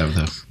this does have,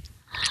 though?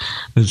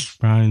 It's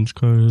Brian's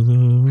quote of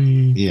the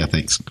week. Yeah,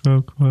 thanks.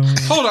 Quote.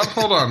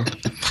 Hold on.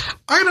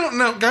 I don't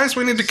know. Guys,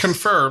 we need to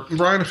confer.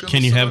 Brian, if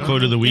Can you have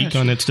quote of the week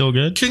on It's Still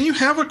Good? Can you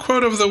have a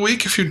quote of the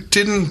week if you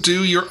didn't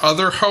do your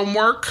other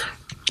homework?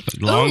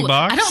 Long Ooh,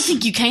 box? I don't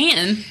think you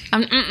can.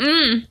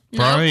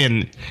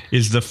 Brian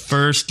is the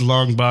first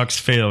long box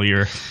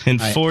failure in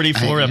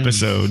 44 I am.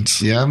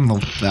 episodes. Yeah,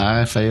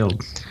 I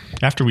failed.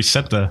 After we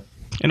set the...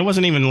 And it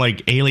wasn't even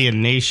like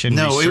Alien Nation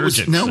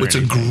Resurgence or It's a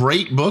anything.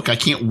 great book. I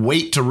can't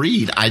wait to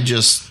read.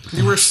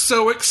 You were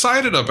so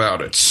excited about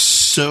it.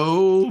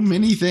 So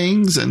many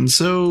things and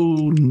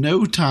so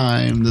no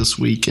time this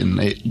week, and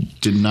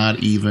it did not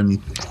even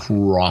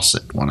cross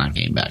it when I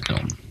came back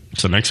home.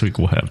 So next week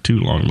we'll have 2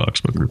 long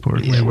box book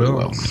reports. Yeah, we will.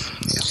 will.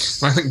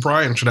 Yeah. I think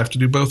Brian should have to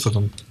do both of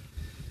them.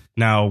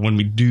 Now, when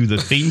we do the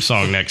theme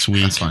song next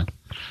week, That's fine.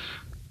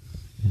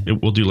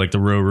 we'll do like the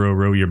row, row,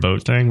 row your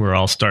boat thing, where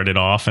I'll start it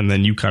off and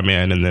then you come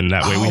in, and then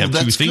that way we have 2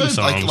 that's theme good.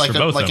 songs like for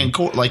both of them.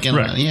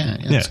 Right. Yeah,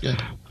 that's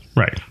good.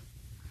 Right.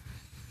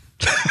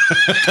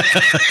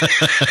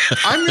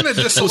 I'm going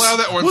to disallow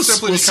that one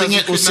simply because sing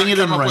it. We'll sing it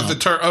in a with round. the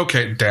term.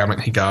 Okay, damn it,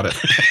 he got it.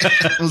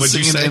 We'll What'd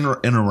you sing say? it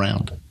in a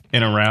round.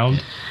 In a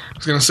round. I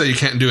was going to say you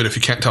can't do it if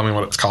you can't tell me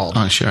what it's called.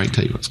 Oh, sure, I can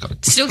tell you what it's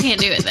called. Still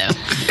can't do it though.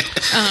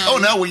 Oh,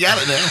 no, we got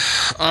it now.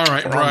 All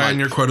right, Brian,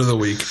 your quote of the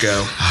week.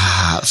 Go.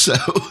 So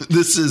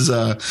this is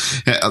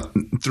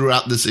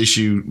throughout this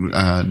issue,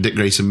 Dick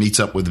Grayson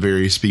meets up with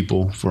various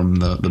people from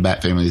the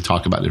Bat family to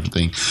talk about different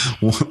things.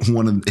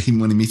 When he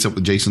meets up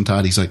with Jason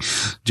Todd,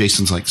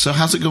 Jason's like, so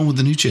how's it going with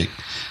the new chick?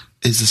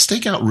 Is the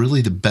stakeout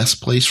really the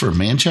best place for a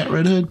man chat,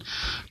 Red Hood?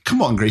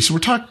 Come on, Grayson.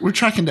 We're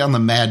tracking down the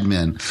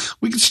madmen.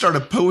 We could start a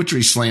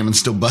poetry slam and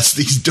still bust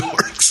these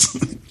dorks.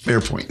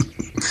 Fair point.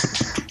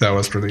 That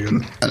was pretty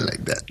good. I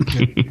like that.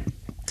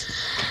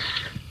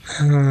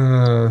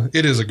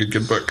 It is a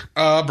good book.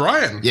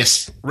 Brian.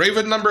 Yes.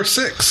 Raven number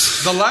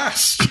 6. The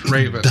Last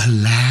Raven.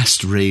 The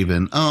Last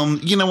Raven.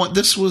 You know what?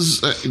 This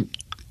was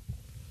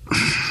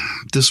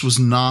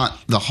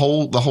not the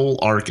whole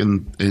arc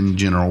in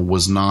general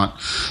was not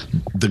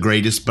the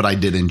greatest, but I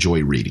did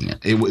enjoy reading it.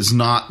 It was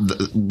not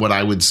what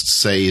I would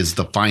say is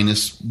the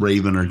finest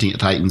Raven or Teen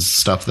Titans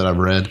stuff that I've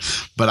read,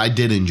 but I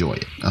did enjoy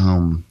it.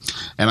 And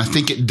I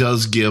think it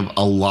does give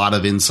a lot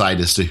of insight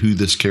as to who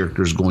this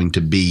character is going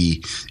to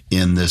be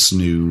in this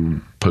new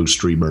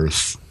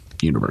post-rebirth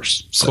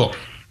universe. So, Cool.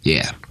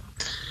 Yeah.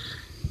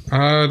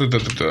 Where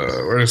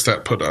does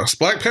that put us?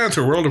 Black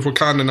Panther, World of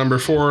Wakanda number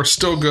 4,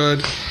 still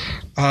good.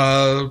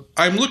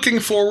 I'm looking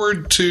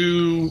forward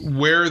to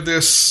where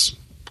this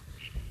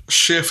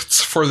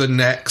shifts for the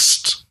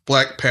next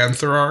Black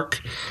Panther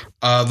arc.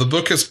 The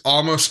book is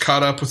almost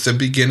caught up with the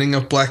beginning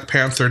of Black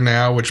Panther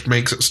now, which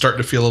makes it start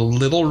to feel a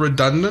little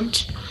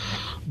redundant.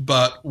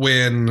 But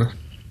when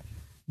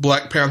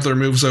Black Panther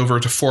moves over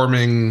to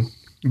forming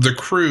the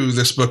crew,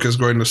 this book is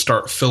going to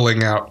start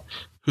filling out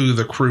who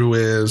the crew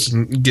is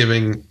and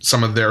giving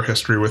some of their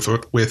history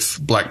with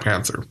Black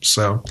Panther.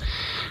 So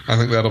I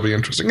think that'll be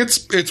interesting.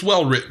 It's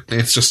well written.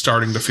 It's just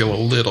starting to feel a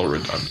little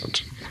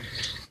redundant.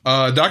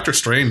 Doctor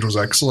Strange was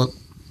excellent.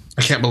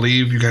 I can't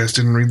believe you guys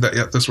didn't read that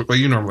yet this week. Well,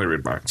 you normally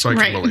read mine, so I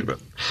can believe it.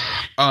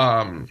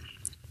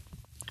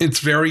 It's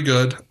very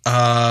good.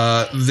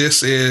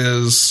 This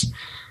is,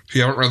 if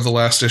you haven't read the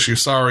last issue,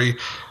 sorry.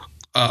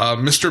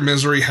 Mr.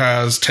 Misery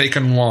has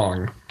taken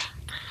Wong.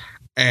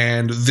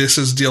 And this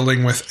is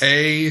dealing with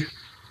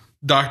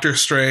Doctor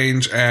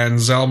Strange and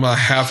Zelma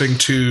having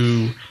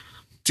to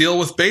deal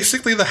with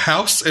basically the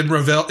house in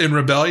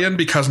rebellion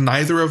because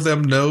neither of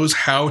them knows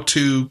how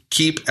to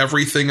keep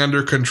everything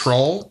under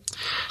control.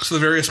 So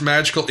the various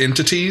magical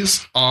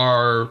entities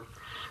are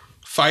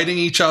fighting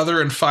each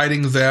other and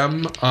fighting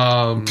them.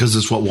 Because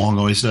it's what Wong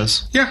always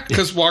does. Yeah,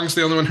 because Wong's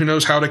the only one who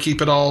knows how to keep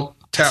it all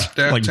tapped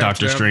down. Like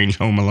Doctor Strange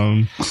Home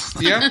Alone.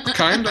 Yeah,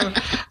 kind of.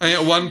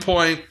 At one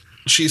point,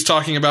 she's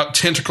talking about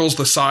tentacles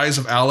the size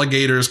of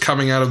alligators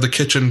coming out of the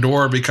kitchen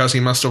door because he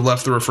must have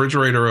left the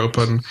refrigerator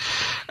open.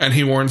 And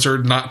he warns her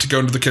not to go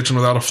into the kitchen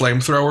without a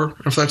flamethrower,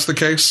 if that's the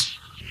case.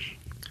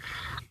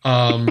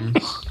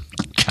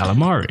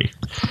 Calamari.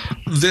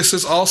 This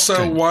is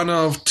also one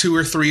of 2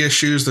 or 3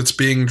 issues that's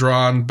being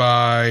drawn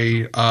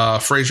by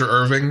Fraser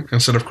Irving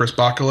instead of Chris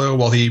Bacalo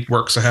while he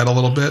works ahead a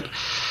little bit.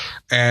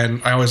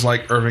 And I always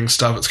like Irving's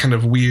stuff. It's kind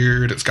of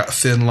weird. It's got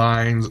thin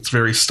lines. It's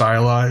very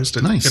stylized.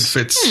 It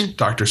fits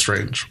Doctor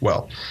Strange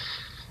well.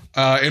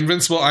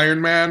 Invincible Iron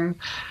Man.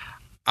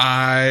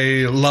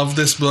 I love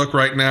this book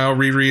right now.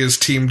 Riri is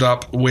teamed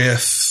up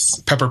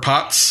with Pepper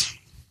Potts.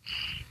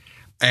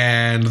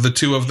 And the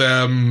 2 of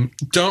them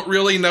don't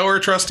really know or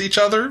trust each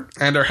other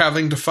and are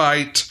having to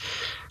fight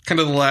kind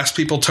of the last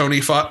people Tony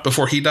fought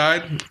before he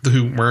died,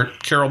 who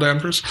weren't Carol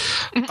Danvers.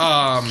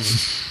 I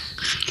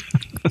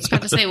was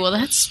about to say, well,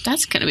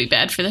 that's going to be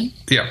bad for them.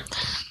 Yeah.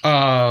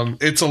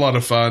 It's a lot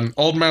of fun.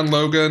 Old Man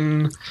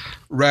Logan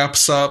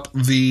wraps up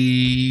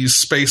the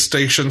space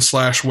station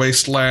 /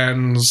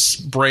 wastelands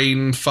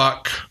brain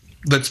fuck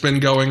that's been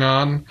going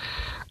on.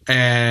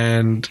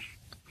 And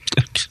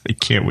I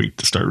can't wait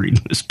to start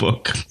reading this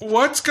book.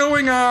 what's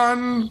going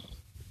on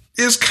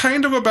is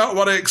kind of about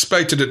what I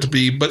expected it to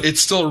be, but it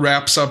still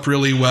wraps up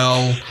really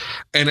well.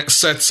 And it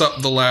sets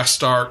up the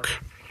last arc,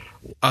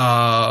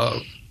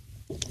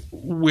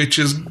 which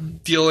is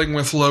dealing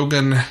with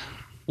Logan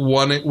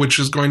wanting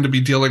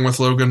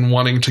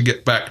to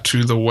get back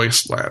to the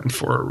wasteland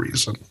for a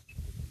reason.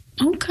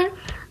 Okay.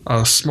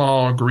 A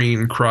small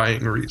green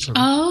crying reason.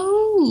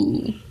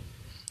 Oh.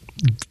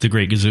 The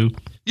Great Gazoo.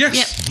 Yes.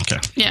 Yep. Okay.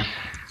 Yeah.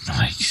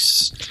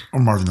 Nice. Or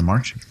Marvin the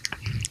Martian.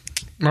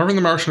 Marvin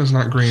the Martian is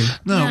not green.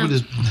 No, No. but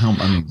his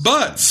helmet. I mean,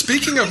 But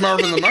speaking of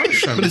Marvin the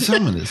Martian, but his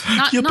helmet is.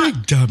 You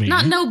big dummy.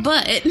 Not no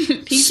but.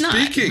 He's not.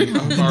 speaking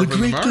of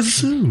Marvin the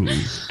Martian,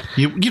 Gazoo.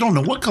 You don't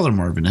know what color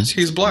Marvin is.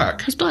 he's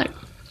black. He's black.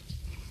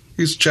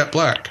 He's jet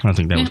black. I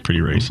think that was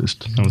pretty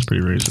racist. That was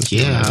pretty racist.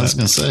 Yeah, I was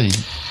going to say.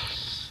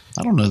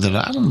 I don't know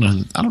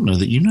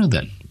that you know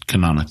that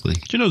canonically.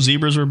 Did you know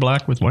zebras were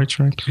black with white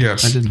stripes?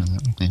 Yes. I didn't know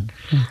that.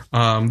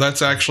 Yeah.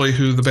 That's actually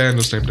who the band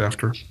is named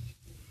after.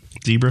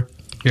 Zebra?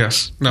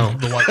 Yes. No,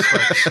 the White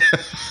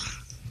Stripes.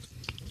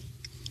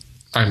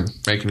 I'm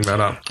making that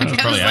up. That's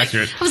probably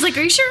accurate. I was like,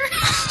 are you sure?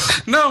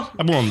 No.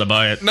 I'm willing to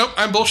buy it. Nope,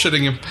 I'm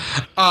bullshitting you.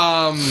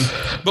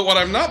 But what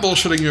I'm not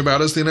bullshitting you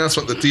about is the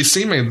announcement that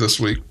DC made this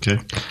week.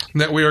 Okay.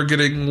 That we are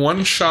getting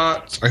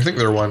one-shot, I think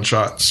they're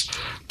one-shots,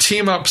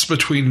 team-ups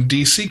between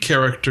DC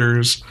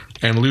characters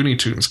and Looney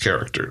Tunes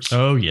characters.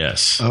 Oh,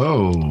 yes.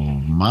 Oh,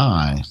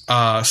 my.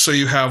 So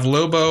you have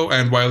Lobo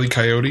and Wile E.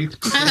 Coyote. Of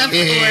course.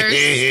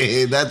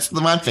 That's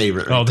my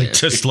favorite. Oh, they there.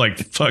 just like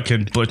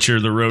fucking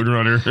butcher the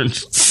Roadrunner.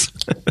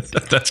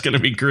 That's going to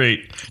be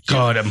great.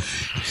 Got him.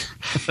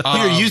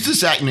 Here, use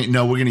this acne.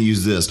 No, we're going to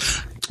use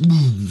this.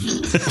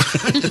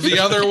 The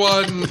other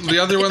one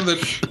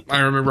that I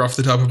remember off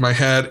the top of my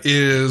head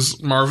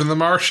is Marvin the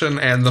Martian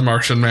and the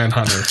Martian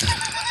Manhunter.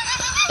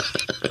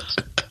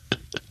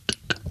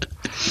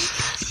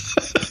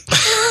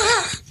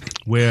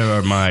 Where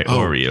are my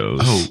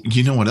Oreos? Oh,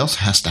 you know what else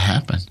has to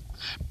happen?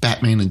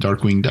 Batman and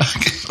Darkwing Duck.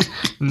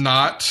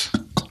 Not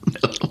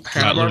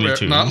Looney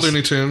Tunes. Not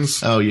Looney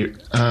Tunes. Oh, you're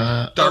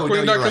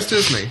Darkwing Duck right. is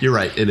Disney. You're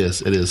right. It is.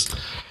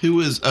 Who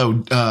is?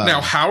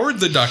 Now Howard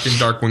the Duck and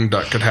Darkwing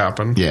Duck could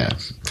happen. Yeah.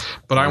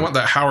 But I want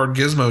that Howard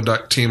Gizmo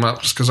Duck team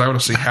ups because I want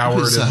to see Howard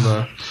Who's, in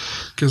the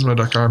Gizmo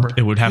Duck armor.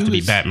 It would have to be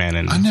is- Batman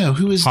and I know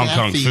who is Hong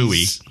Kong Daffy's?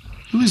 Phooey.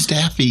 Who is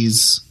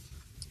Daffy's?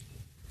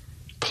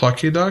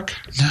 Plucky Duck?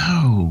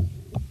 No.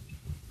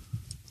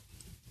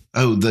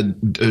 Oh,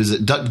 is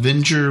it Duck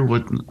Avenger?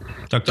 What?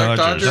 Duck Duck Dodgers.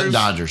 Dodgers. Duck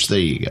Dodgers. There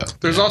you go.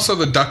 There's also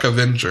the Duck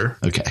Avenger.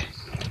 Okay.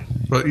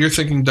 But you're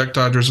thinking Duck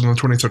Dodgers in the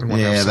 2031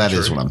 Yeah, that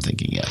is century. what I'm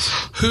thinking. Yes.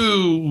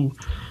 Who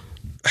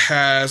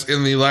has,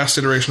 in the last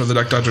iteration of the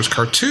Duck Dodgers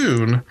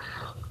cartoon,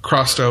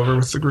 crossed over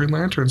with the Green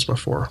Lanterns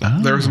before. Oh,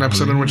 There was an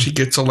episode in which he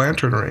gets a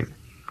lantern ring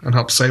and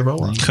helps save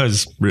Owen.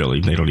 Because really,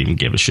 they don't even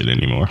give a shit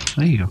anymore.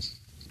 There you go.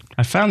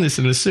 I found this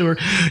in the sewer.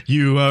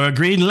 You are a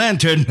Green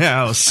Lantern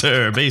now,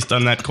 sir, based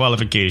on that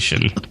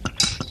qualification.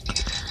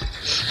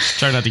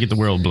 Try not to get the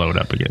world blown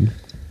up again.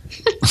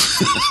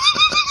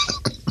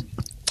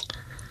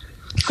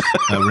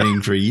 A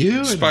ring for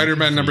you.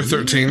 Spider-Man number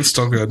 13,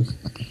 still good.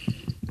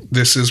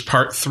 This is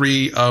part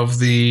 3 of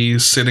the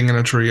Sitting in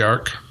a Tree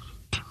arc.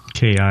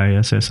 Kissing.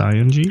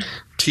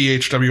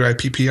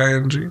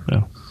 THWIPPING.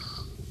 Oh.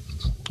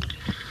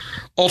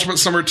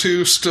 Ultimates number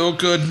 2, still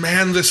good.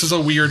 Man, this is a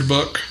weird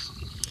book.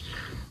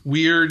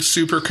 Weird,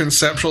 super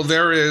conceptual.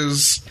 There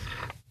is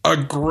a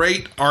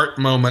great art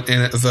moment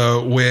in it,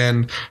 though,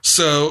 when...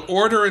 So,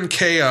 Order and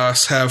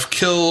Chaos have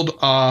killed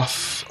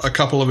off, a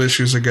couple of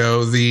issues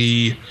ago,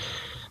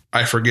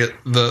 I forget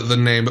the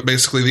name, but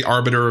basically the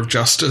Arbiter of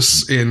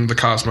Justice in the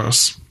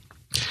cosmos,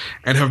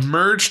 and have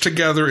merged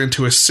together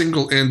into a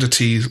single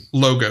entity,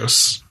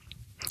 Logos,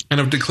 and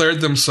have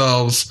declared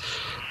themselves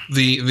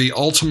the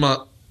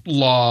ultimate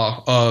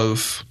law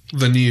of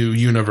the new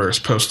universe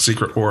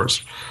post-Secret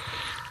Wars.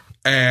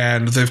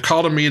 And they've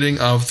called a meeting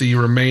of the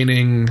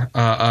remaining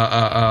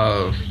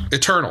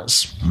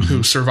Eternals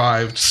who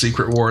survived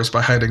Secret Wars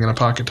by hiding in a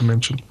pocket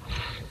dimension.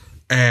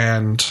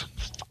 And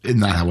Isn't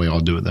that how we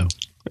all do it, though?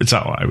 It's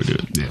how I would do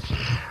it. Yeah.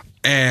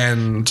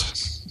 and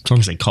As long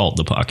as they called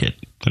the pocket,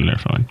 then they're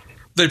fine.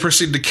 they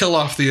proceed to kill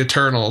off the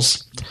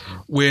Eternals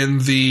when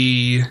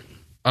the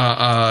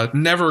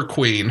Never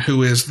Queen,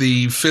 who is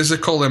the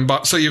physical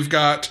so you've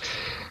got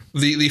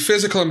the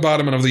physical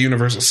embodiment of the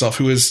universe itself,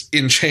 who is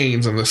in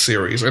chains in this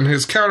series, and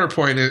his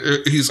counterpoint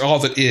he's all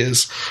that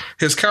is.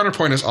 His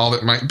counterpoint is all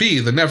that might be,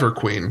 the Never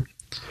Queen.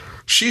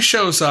 She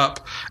shows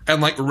up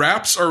and like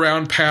wraps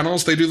around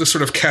panels. They do this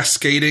sort of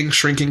cascading,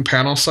 shrinking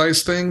panel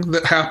size thing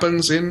that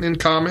happens in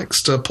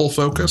comics to pull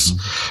focus.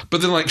 Mm-hmm.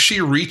 But then like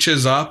she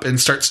reaches up and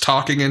starts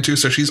talking into,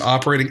 so she's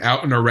operating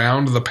out and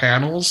around the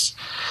panels.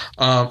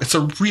 It's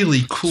a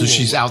really cool. So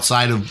she's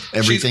outside of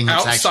everything. She's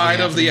that's outside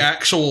actually of the happening?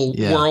 actual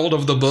Yeah. world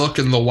of the book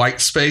and the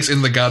white space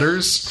in the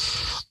gutters.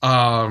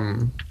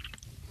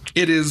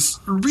 It is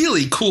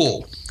really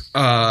cool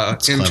in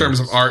clever. terms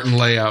of art and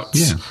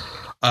layouts. Yeah.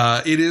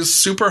 It is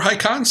super high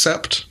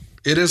concept.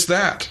 It is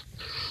that.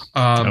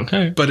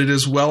 Okay. But it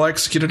is well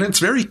executed. And it's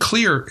very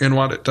clear in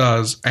what it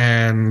does.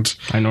 And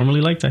I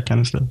normally like that kind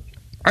of stuff.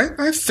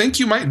 I think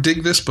you might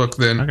dig this book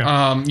then.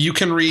 Okay.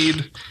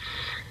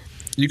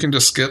 You can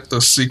just skip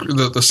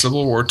the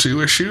Civil War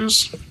II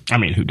issues. I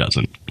mean, who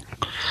doesn't?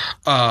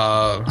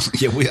 Yeah,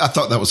 I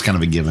thought that was kind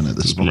of a given at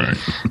this point. Right.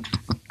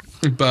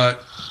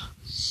 But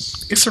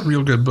it's a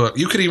real good book.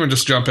 You could even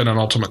just jump in on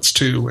Ultimates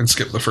 2 and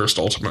skip the first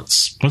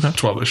Ultimates. Okay.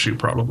 12 issue,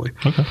 probably.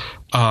 Okay.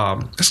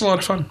 It's a lot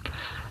of fun.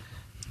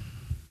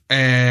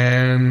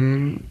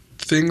 And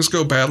things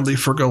go badly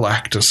for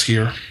Galactus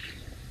here.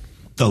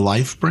 The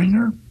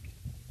Lifebringer?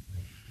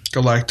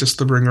 Galactus,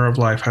 the bringer of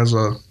life, has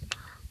a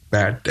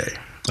bad day.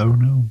 Oh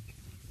no.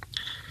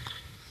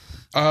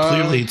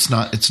 Clearly it's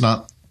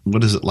not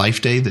what is it,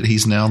 Life Day that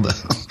he's now the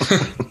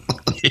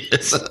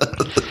Yes.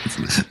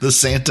 The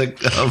Santa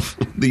of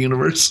the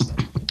universe.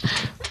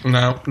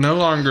 No, no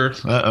longer.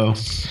 Uh-oh.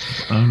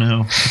 Oh,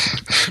 no.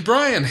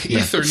 Brian,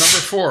 Ether, number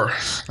 4.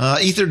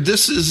 Ether,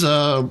 this is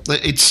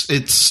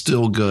it's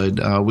still good.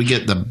 We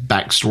get the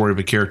backstory of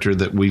a character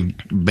that we've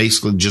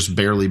basically just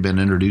barely been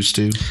introduced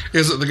to.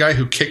 Is it the guy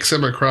who kicks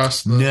him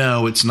across the...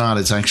 No, it's not.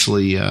 It's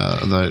actually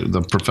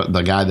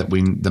the guy that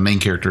the main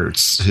character.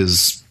 It's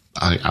his.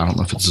 I don't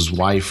know if it's his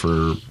wife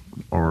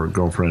or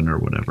girlfriend or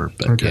whatever,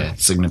 but Okay. yeah,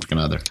 significant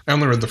other. I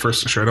only read the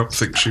first issue. I don't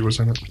think she was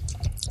in it.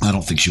 I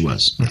don't think she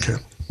was. Okay.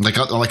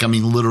 Like I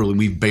mean, literally,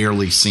 we've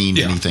barely seen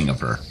Yeah. anything of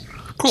her.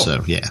 Cool.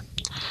 So yeah.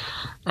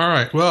 All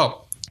right.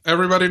 Well,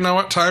 everybody know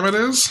what time it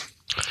is?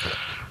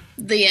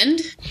 The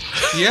end.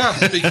 Yeah,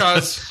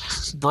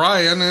 because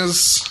Brian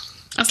is...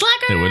 A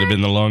slacker. It would have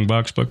been the long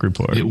box book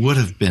report. It would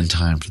have been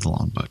time for the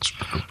long box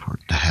report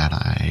had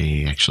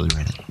I actually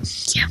read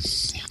it. Yeah.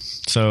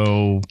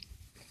 So,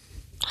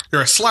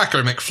 You're a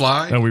slacker,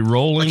 McFly. are we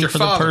rolling Like your for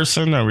father. the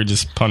person? Or are we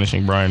just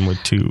punishing Brian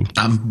with 2?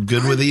 I'm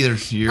good with either.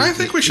 I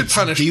think we should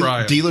punish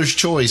Brian. Dealer's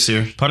choice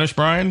here. Punish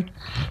Brian?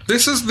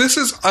 This is This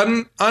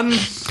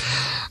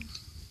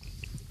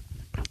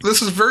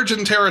is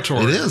virgin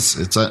territory. It is.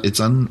 It's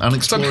unexplored.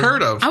 It's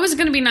unheard of. I was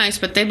going to be nice,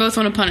 but they both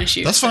want to punish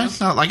you. That's fine.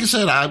 No, like I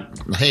said,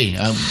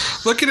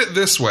 Look at it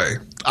this way.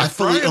 I If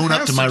fully Brian own up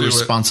has to my do it,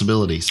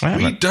 responsibilities. I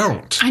We haven't.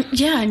 don't.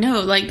 I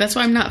know. Like, that's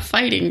why I'm not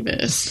fighting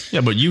this.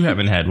 Yeah, but you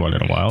haven't had one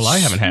in a while. I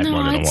haven't had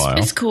one in a while.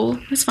 It's cool.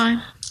 It's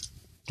fine.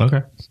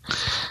 Okay.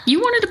 You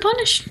wanted to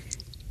punish.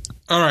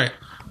 All right.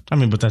 I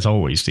mean, but that's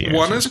always the answer.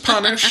 1 is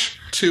punish,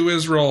 2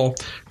 is roll.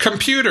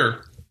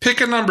 Computer,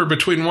 pick a number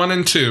between 1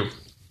 and 2.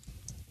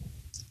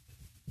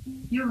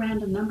 Your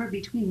random number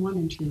between 1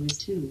 and 2 is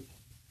 2.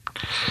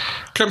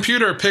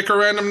 Computer, pick a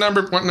random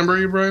number. What number are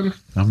you, Brian?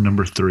 I'm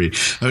number 3.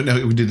 Oh,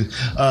 no, we did.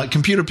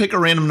 Computer, pick a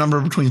random number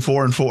between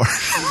 4 and 4.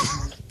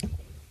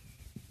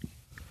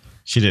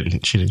 She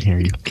didn't hear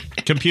you.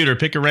 Computer,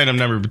 pick a random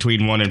number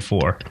between 1 and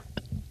 4.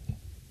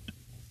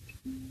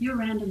 Your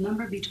random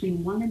number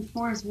between 1 and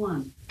 4 is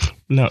 1.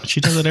 No,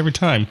 she does it every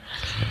time.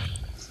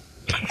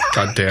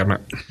 God damn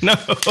it. No,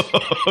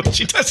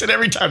 she does it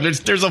every time.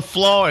 There's a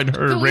flaw in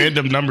her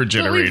random number But we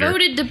generator.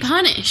 voted to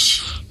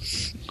punish.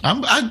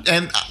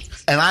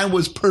 And I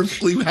was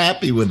perfectly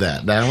happy with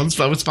that. I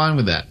was fine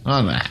with that.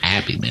 I'm not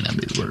happy, may not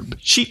be the word. But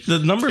The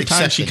number of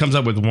times she comes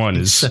up with 1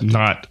 is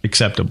not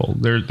acceptable.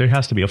 There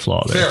has to be a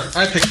flaw there. There,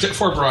 I picked it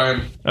for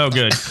Brian. Oh,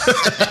 good.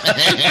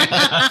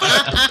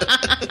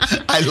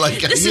 I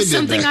like how This you is did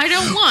something that. I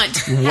don't want.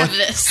 Have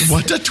this.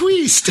 What a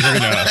twist!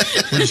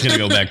 We're just going to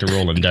go back to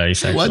rolling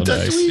dice. Actual What a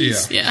dice.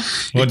 twist! Yeah.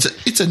 Yeah.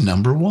 It's a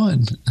number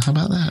 1. How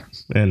about that?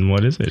 And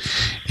what is it?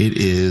 It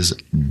is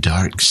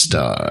Dark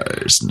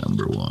Stars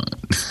number 1.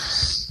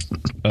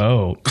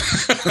 Oh.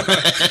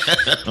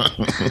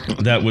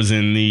 That was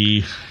in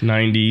the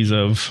 90s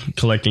of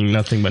collecting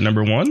nothing but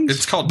number 1s?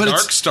 It's called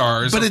Dark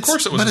Stars. Of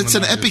course it was. But in it's the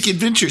an 90s. epic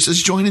adventure. It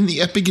says join in the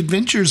epic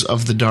adventures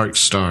of the Dark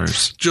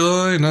Stars.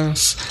 Join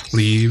us.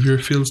 Leave your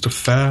fields to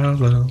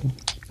fallow.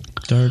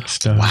 Dark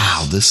Stars.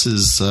 Wow, this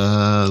is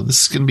going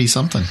to be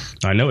something.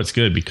 I know it's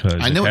good because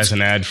I know it has it's-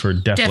 an ad for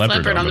Def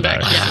Leppard on the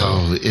back. Yeah.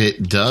 Oh,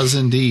 it does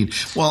indeed.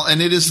 Well,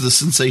 and it is the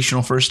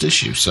sensational first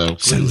issue. So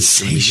clearly it's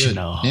gonna be good.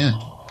 Sensational. Yeah.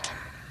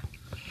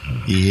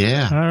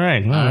 Yeah. All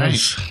right. Well, All right.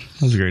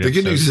 that was a great The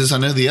good episode. news is I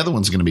know the other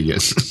one's going to be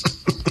good.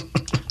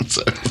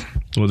 So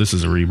Well, this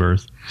is a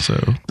rebirth. So,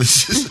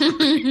 this is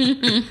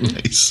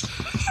nice.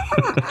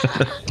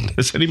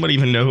 does anybody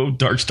even know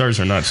Dark Stars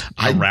are not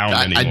around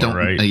anymore? I don't.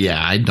 Right?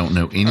 Yeah, I don't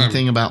know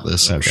anything about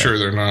this. I'm sure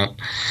they're not.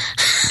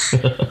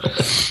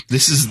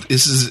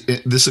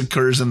 This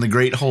occurs in the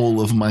great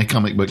hole of my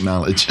comic book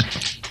knowledge.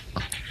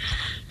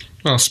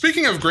 Well,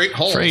 speaking of great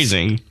holes.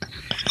 Phrasing.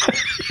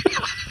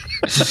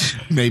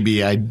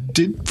 Maybe I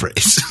did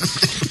phrase.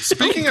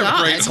 Speaking of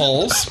God. great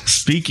holes.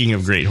 Speaking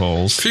of great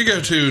holes, If you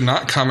go to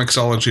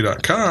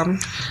notcomicsology.com,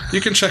 you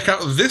can check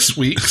out this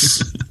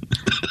week's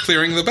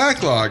Clearing the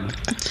Backlog,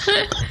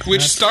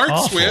 which starts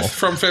awful. with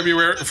from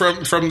February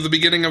from the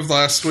beginning of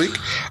last week,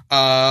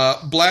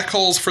 Black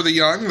Holes for the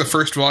Young, the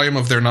first volume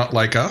of They're Not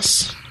Like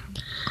Us.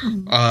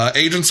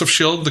 Agents of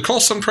S.H.I.E.L.D., The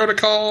Coulson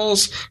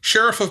Protocols,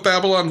 Sheriff of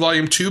Babylon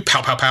Volume 2,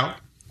 Pow Pow Pow.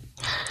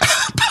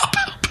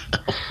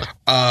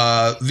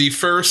 The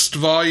first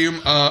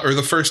volume, or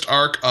the first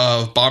arc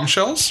of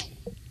Bombshells.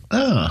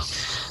 Oh,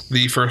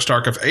 The first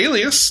arc of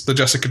Alias, the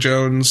Jessica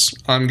Jones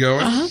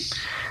ongoing.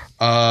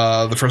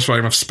 The first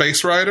volume of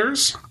Space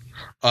Riders,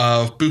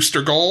 of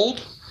Booster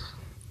Gold,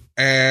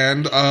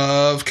 and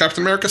of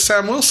Captain America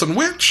Sam Wilson,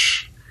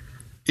 which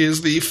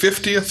is the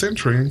 50th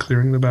entry in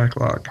Clearing the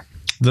Backlog.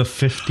 the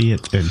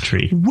 50th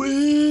entry.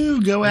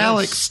 woo! Go,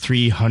 Alex.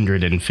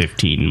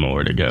 315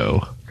 more to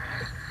go.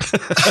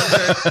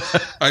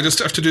 I just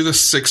have to do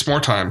this 6 more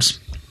times.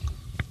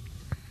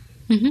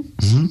 I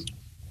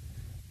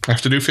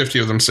have to do 50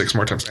 of them 6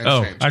 more times. And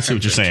Oh, change, I see and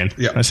what you're change. saying.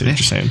 Yeah. I see what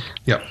you're saying.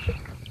 Yep.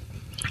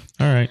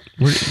 All right.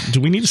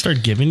 Do we need to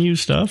start giving you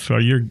stuff? Or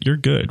you're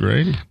good,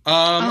 right?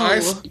 I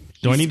Oh.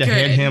 Do I need to Good.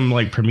 hand him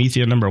like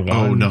Promethea number 1?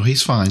 Oh no,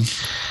 he's fine.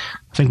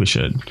 I think we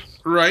should.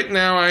 Right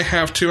now, I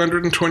have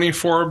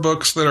 224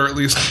 books that are at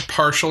least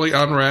partially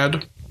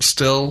unread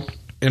still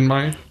in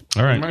my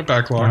All right. in my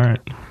backlog. All right.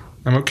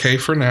 I'm okay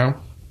for now.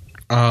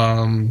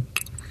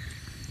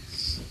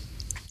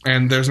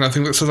 And there's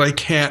nothing that says I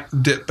can't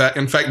dip back.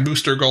 In fact,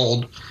 Booster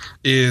Gold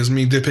is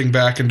me dipping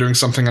back and doing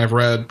something I've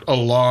read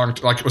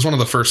like it was one of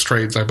the first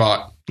trades I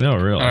bought. Oh,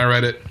 really? And I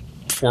read it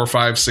 4,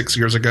 5, 6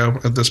 years ago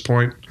at this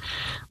point,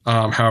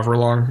 however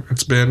long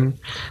it's been.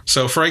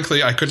 So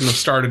frankly, I couldn't have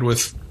started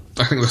with,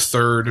 I think the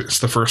third is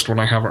the first one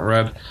I haven't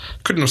read.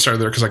 Couldn't have started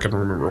there because I couldn't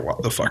remember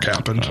what the fuck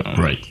happened.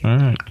 Right. All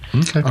right.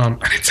 Okay. And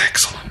it's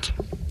excellent.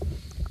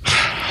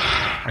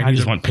 I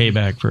just want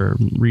payback for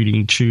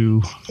reading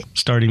Chew,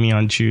 starting me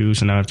on Chew,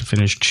 so now I have to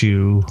finish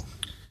Chew.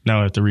 Now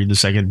I have to read the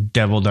second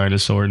Devil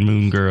Dinosaur and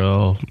Moon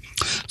Girl.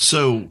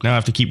 So Now I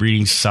have to keep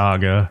reading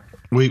Saga.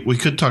 we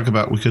could talk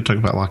about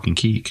Lock and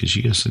Key because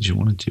you guys said you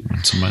wanted to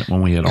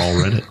when we had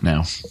all read it.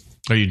 Now,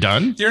 Are you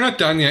done? You're not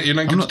done yet. You're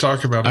not going to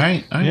talk about it. all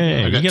right.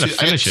 Yeah, you gotta two-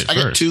 finish it I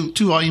got first.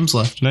 two volumes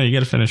left. No, you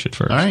got to finish it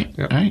first. All right.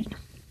 Yep. All right.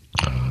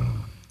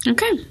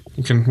 Okay.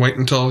 You can wait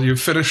until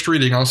you've finished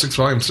reading all 6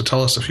 volumes to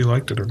tell us if you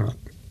liked it or not.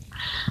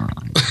 I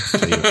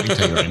can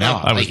tell you right now.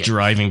 I was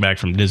driving back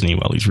from Disney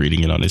while he's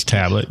reading it on his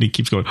tablet, and he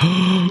keeps going,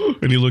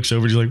 and he looks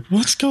over and he's like,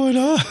 what's going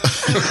on?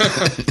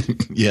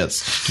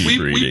 Yes. Keep We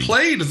reading.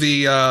 played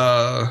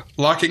the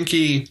Lock and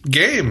Key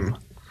game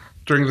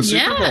during the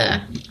Super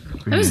Yeah. Bowl.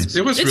 It's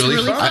It was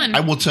really fun.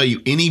 I will tell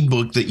you, any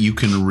book that you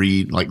can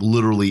read, like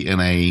literally in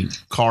a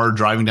car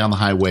driving down the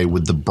highway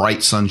with the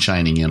bright sun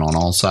shining in on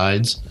all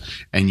sides,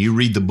 and you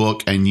read the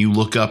book and you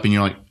look up and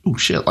you're like, oh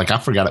shit, like I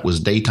forgot it was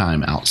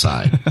daytime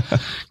outside.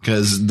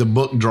 Because the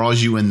book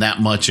draws you in that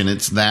much and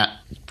it's that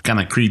kind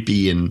of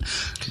creepy and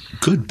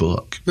good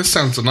book. This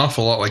sounds an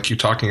awful lot like you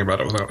talking about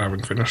it without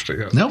having finished it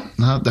yet. No,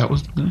 that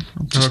was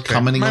just Okay.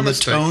 commenting My on the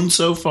mistake. tone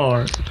so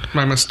far.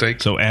 My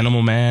mistake. So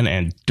Animal Man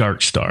and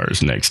Dark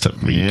Stars next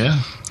week.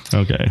 Yeah.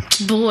 Okay.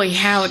 boy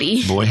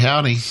howdy. Boy,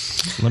 howdy.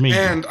 Let me.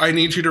 And I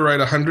need you to write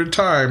 100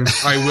 times.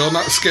 I will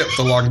not skip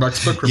the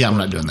Longbox book report. Yeah, I'm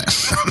not doing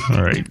that.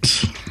 All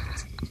right.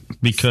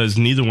 Because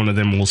neither one of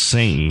them will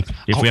sing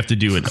if we have to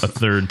do it a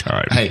third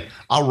time. Hey,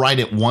 I'll write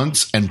it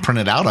once and print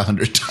it out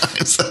 100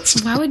 times.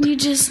 That's Why wouldn't you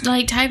just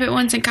type it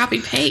once and copy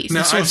paste? No,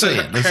 That's what I I'm said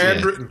saying. That's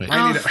handwritten. it.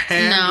 I need it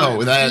hand. No,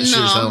 Oh, that's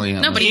just no. only-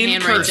 Nobody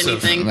In handwrites cursive.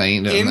 anything. I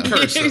ain't doing In that.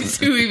 cursive.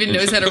 Who even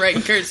knows how to write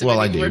in cursive? Well,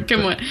 I do, anymore?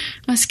 Come but- on,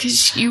 that's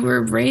because you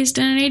were raised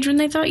in an age when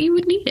they thought you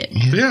would need it.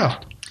 Yeah.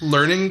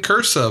 Learning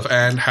cursive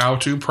and how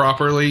to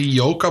properly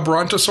yoke a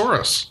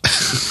brontosaurus.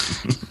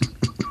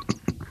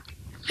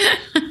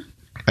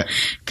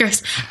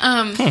 Gross.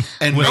 And How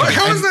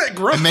is that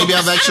gross? And maybe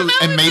I've actually,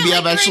 I don't know,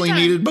 I've like, actually right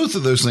needed both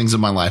of those things in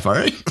my life. All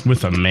right.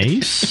 With a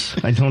mace?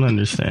 I don't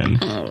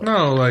understand.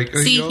 No, like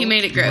See, yoke, he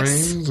made it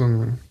gross. reins,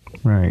 and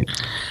Right.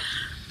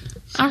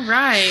 All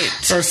right.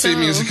 our theme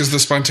music is the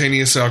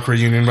Spontaneous Elk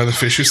Reunion by the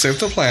Fish Who Saved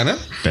the Planet.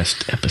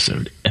 Best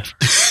episode ever.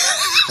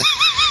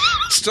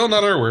 Still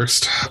not our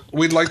worst.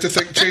 We'd like to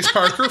thank Chase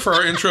Parker for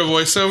our intro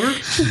voiceover.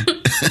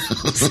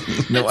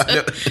 No, I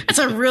don't. That's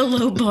a real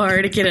low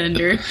bar to get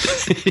under.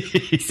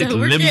 So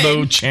we're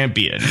Limbo good.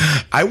 champion.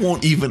 I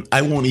won't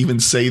even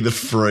say the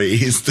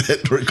phrase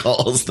that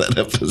recalls that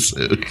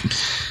episode.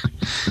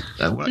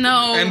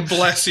 No. And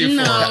bless you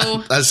for it.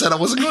 No. I said I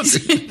wasn't going to.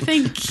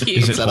 Thank you.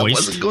 Is I it said I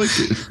voiced? wasn't going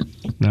to.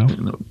 No?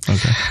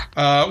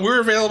 Okay.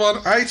 We're available on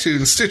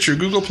iTunes, Stitcher,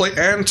 Google Play,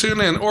 and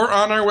TuneIn, or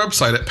on our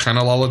website at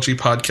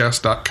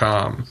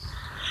panelologypodcast.com.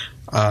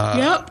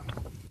 Yep.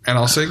 And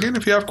I'll say again,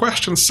 if you have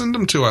questions, send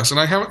them to us. And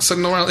I haven't said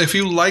in a while, if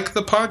you like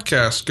the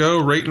podcast, go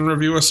rate and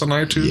review us on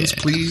iTunes,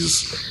 Yeah.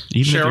 please.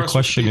 Even Share if your us with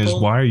question is,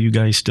 people. why are you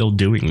guys still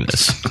doing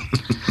this?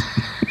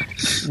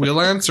 We'll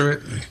answer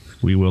it.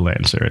 We will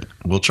answer it.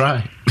 We'll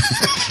try.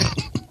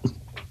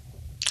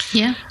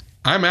 Yeah.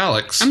 I'm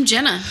Alex. I'm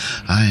Jenna.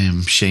 I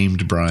am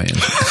shamed, Brian.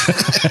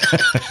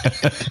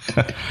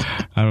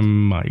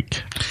 I'm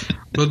Mike.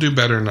 We'll do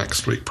better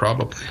next week,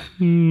 probably.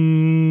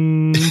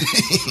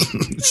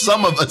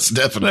 Some of us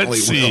definitely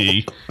Let's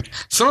see.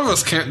 Some of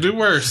us can't do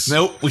worse.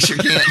 will. Nope, we sure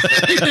can't.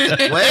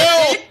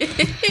 Well,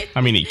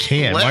 I mean, he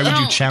can. Why would you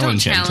Don't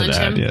challenge him to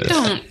that? him. Yes.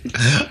 Don't.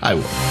 I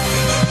will.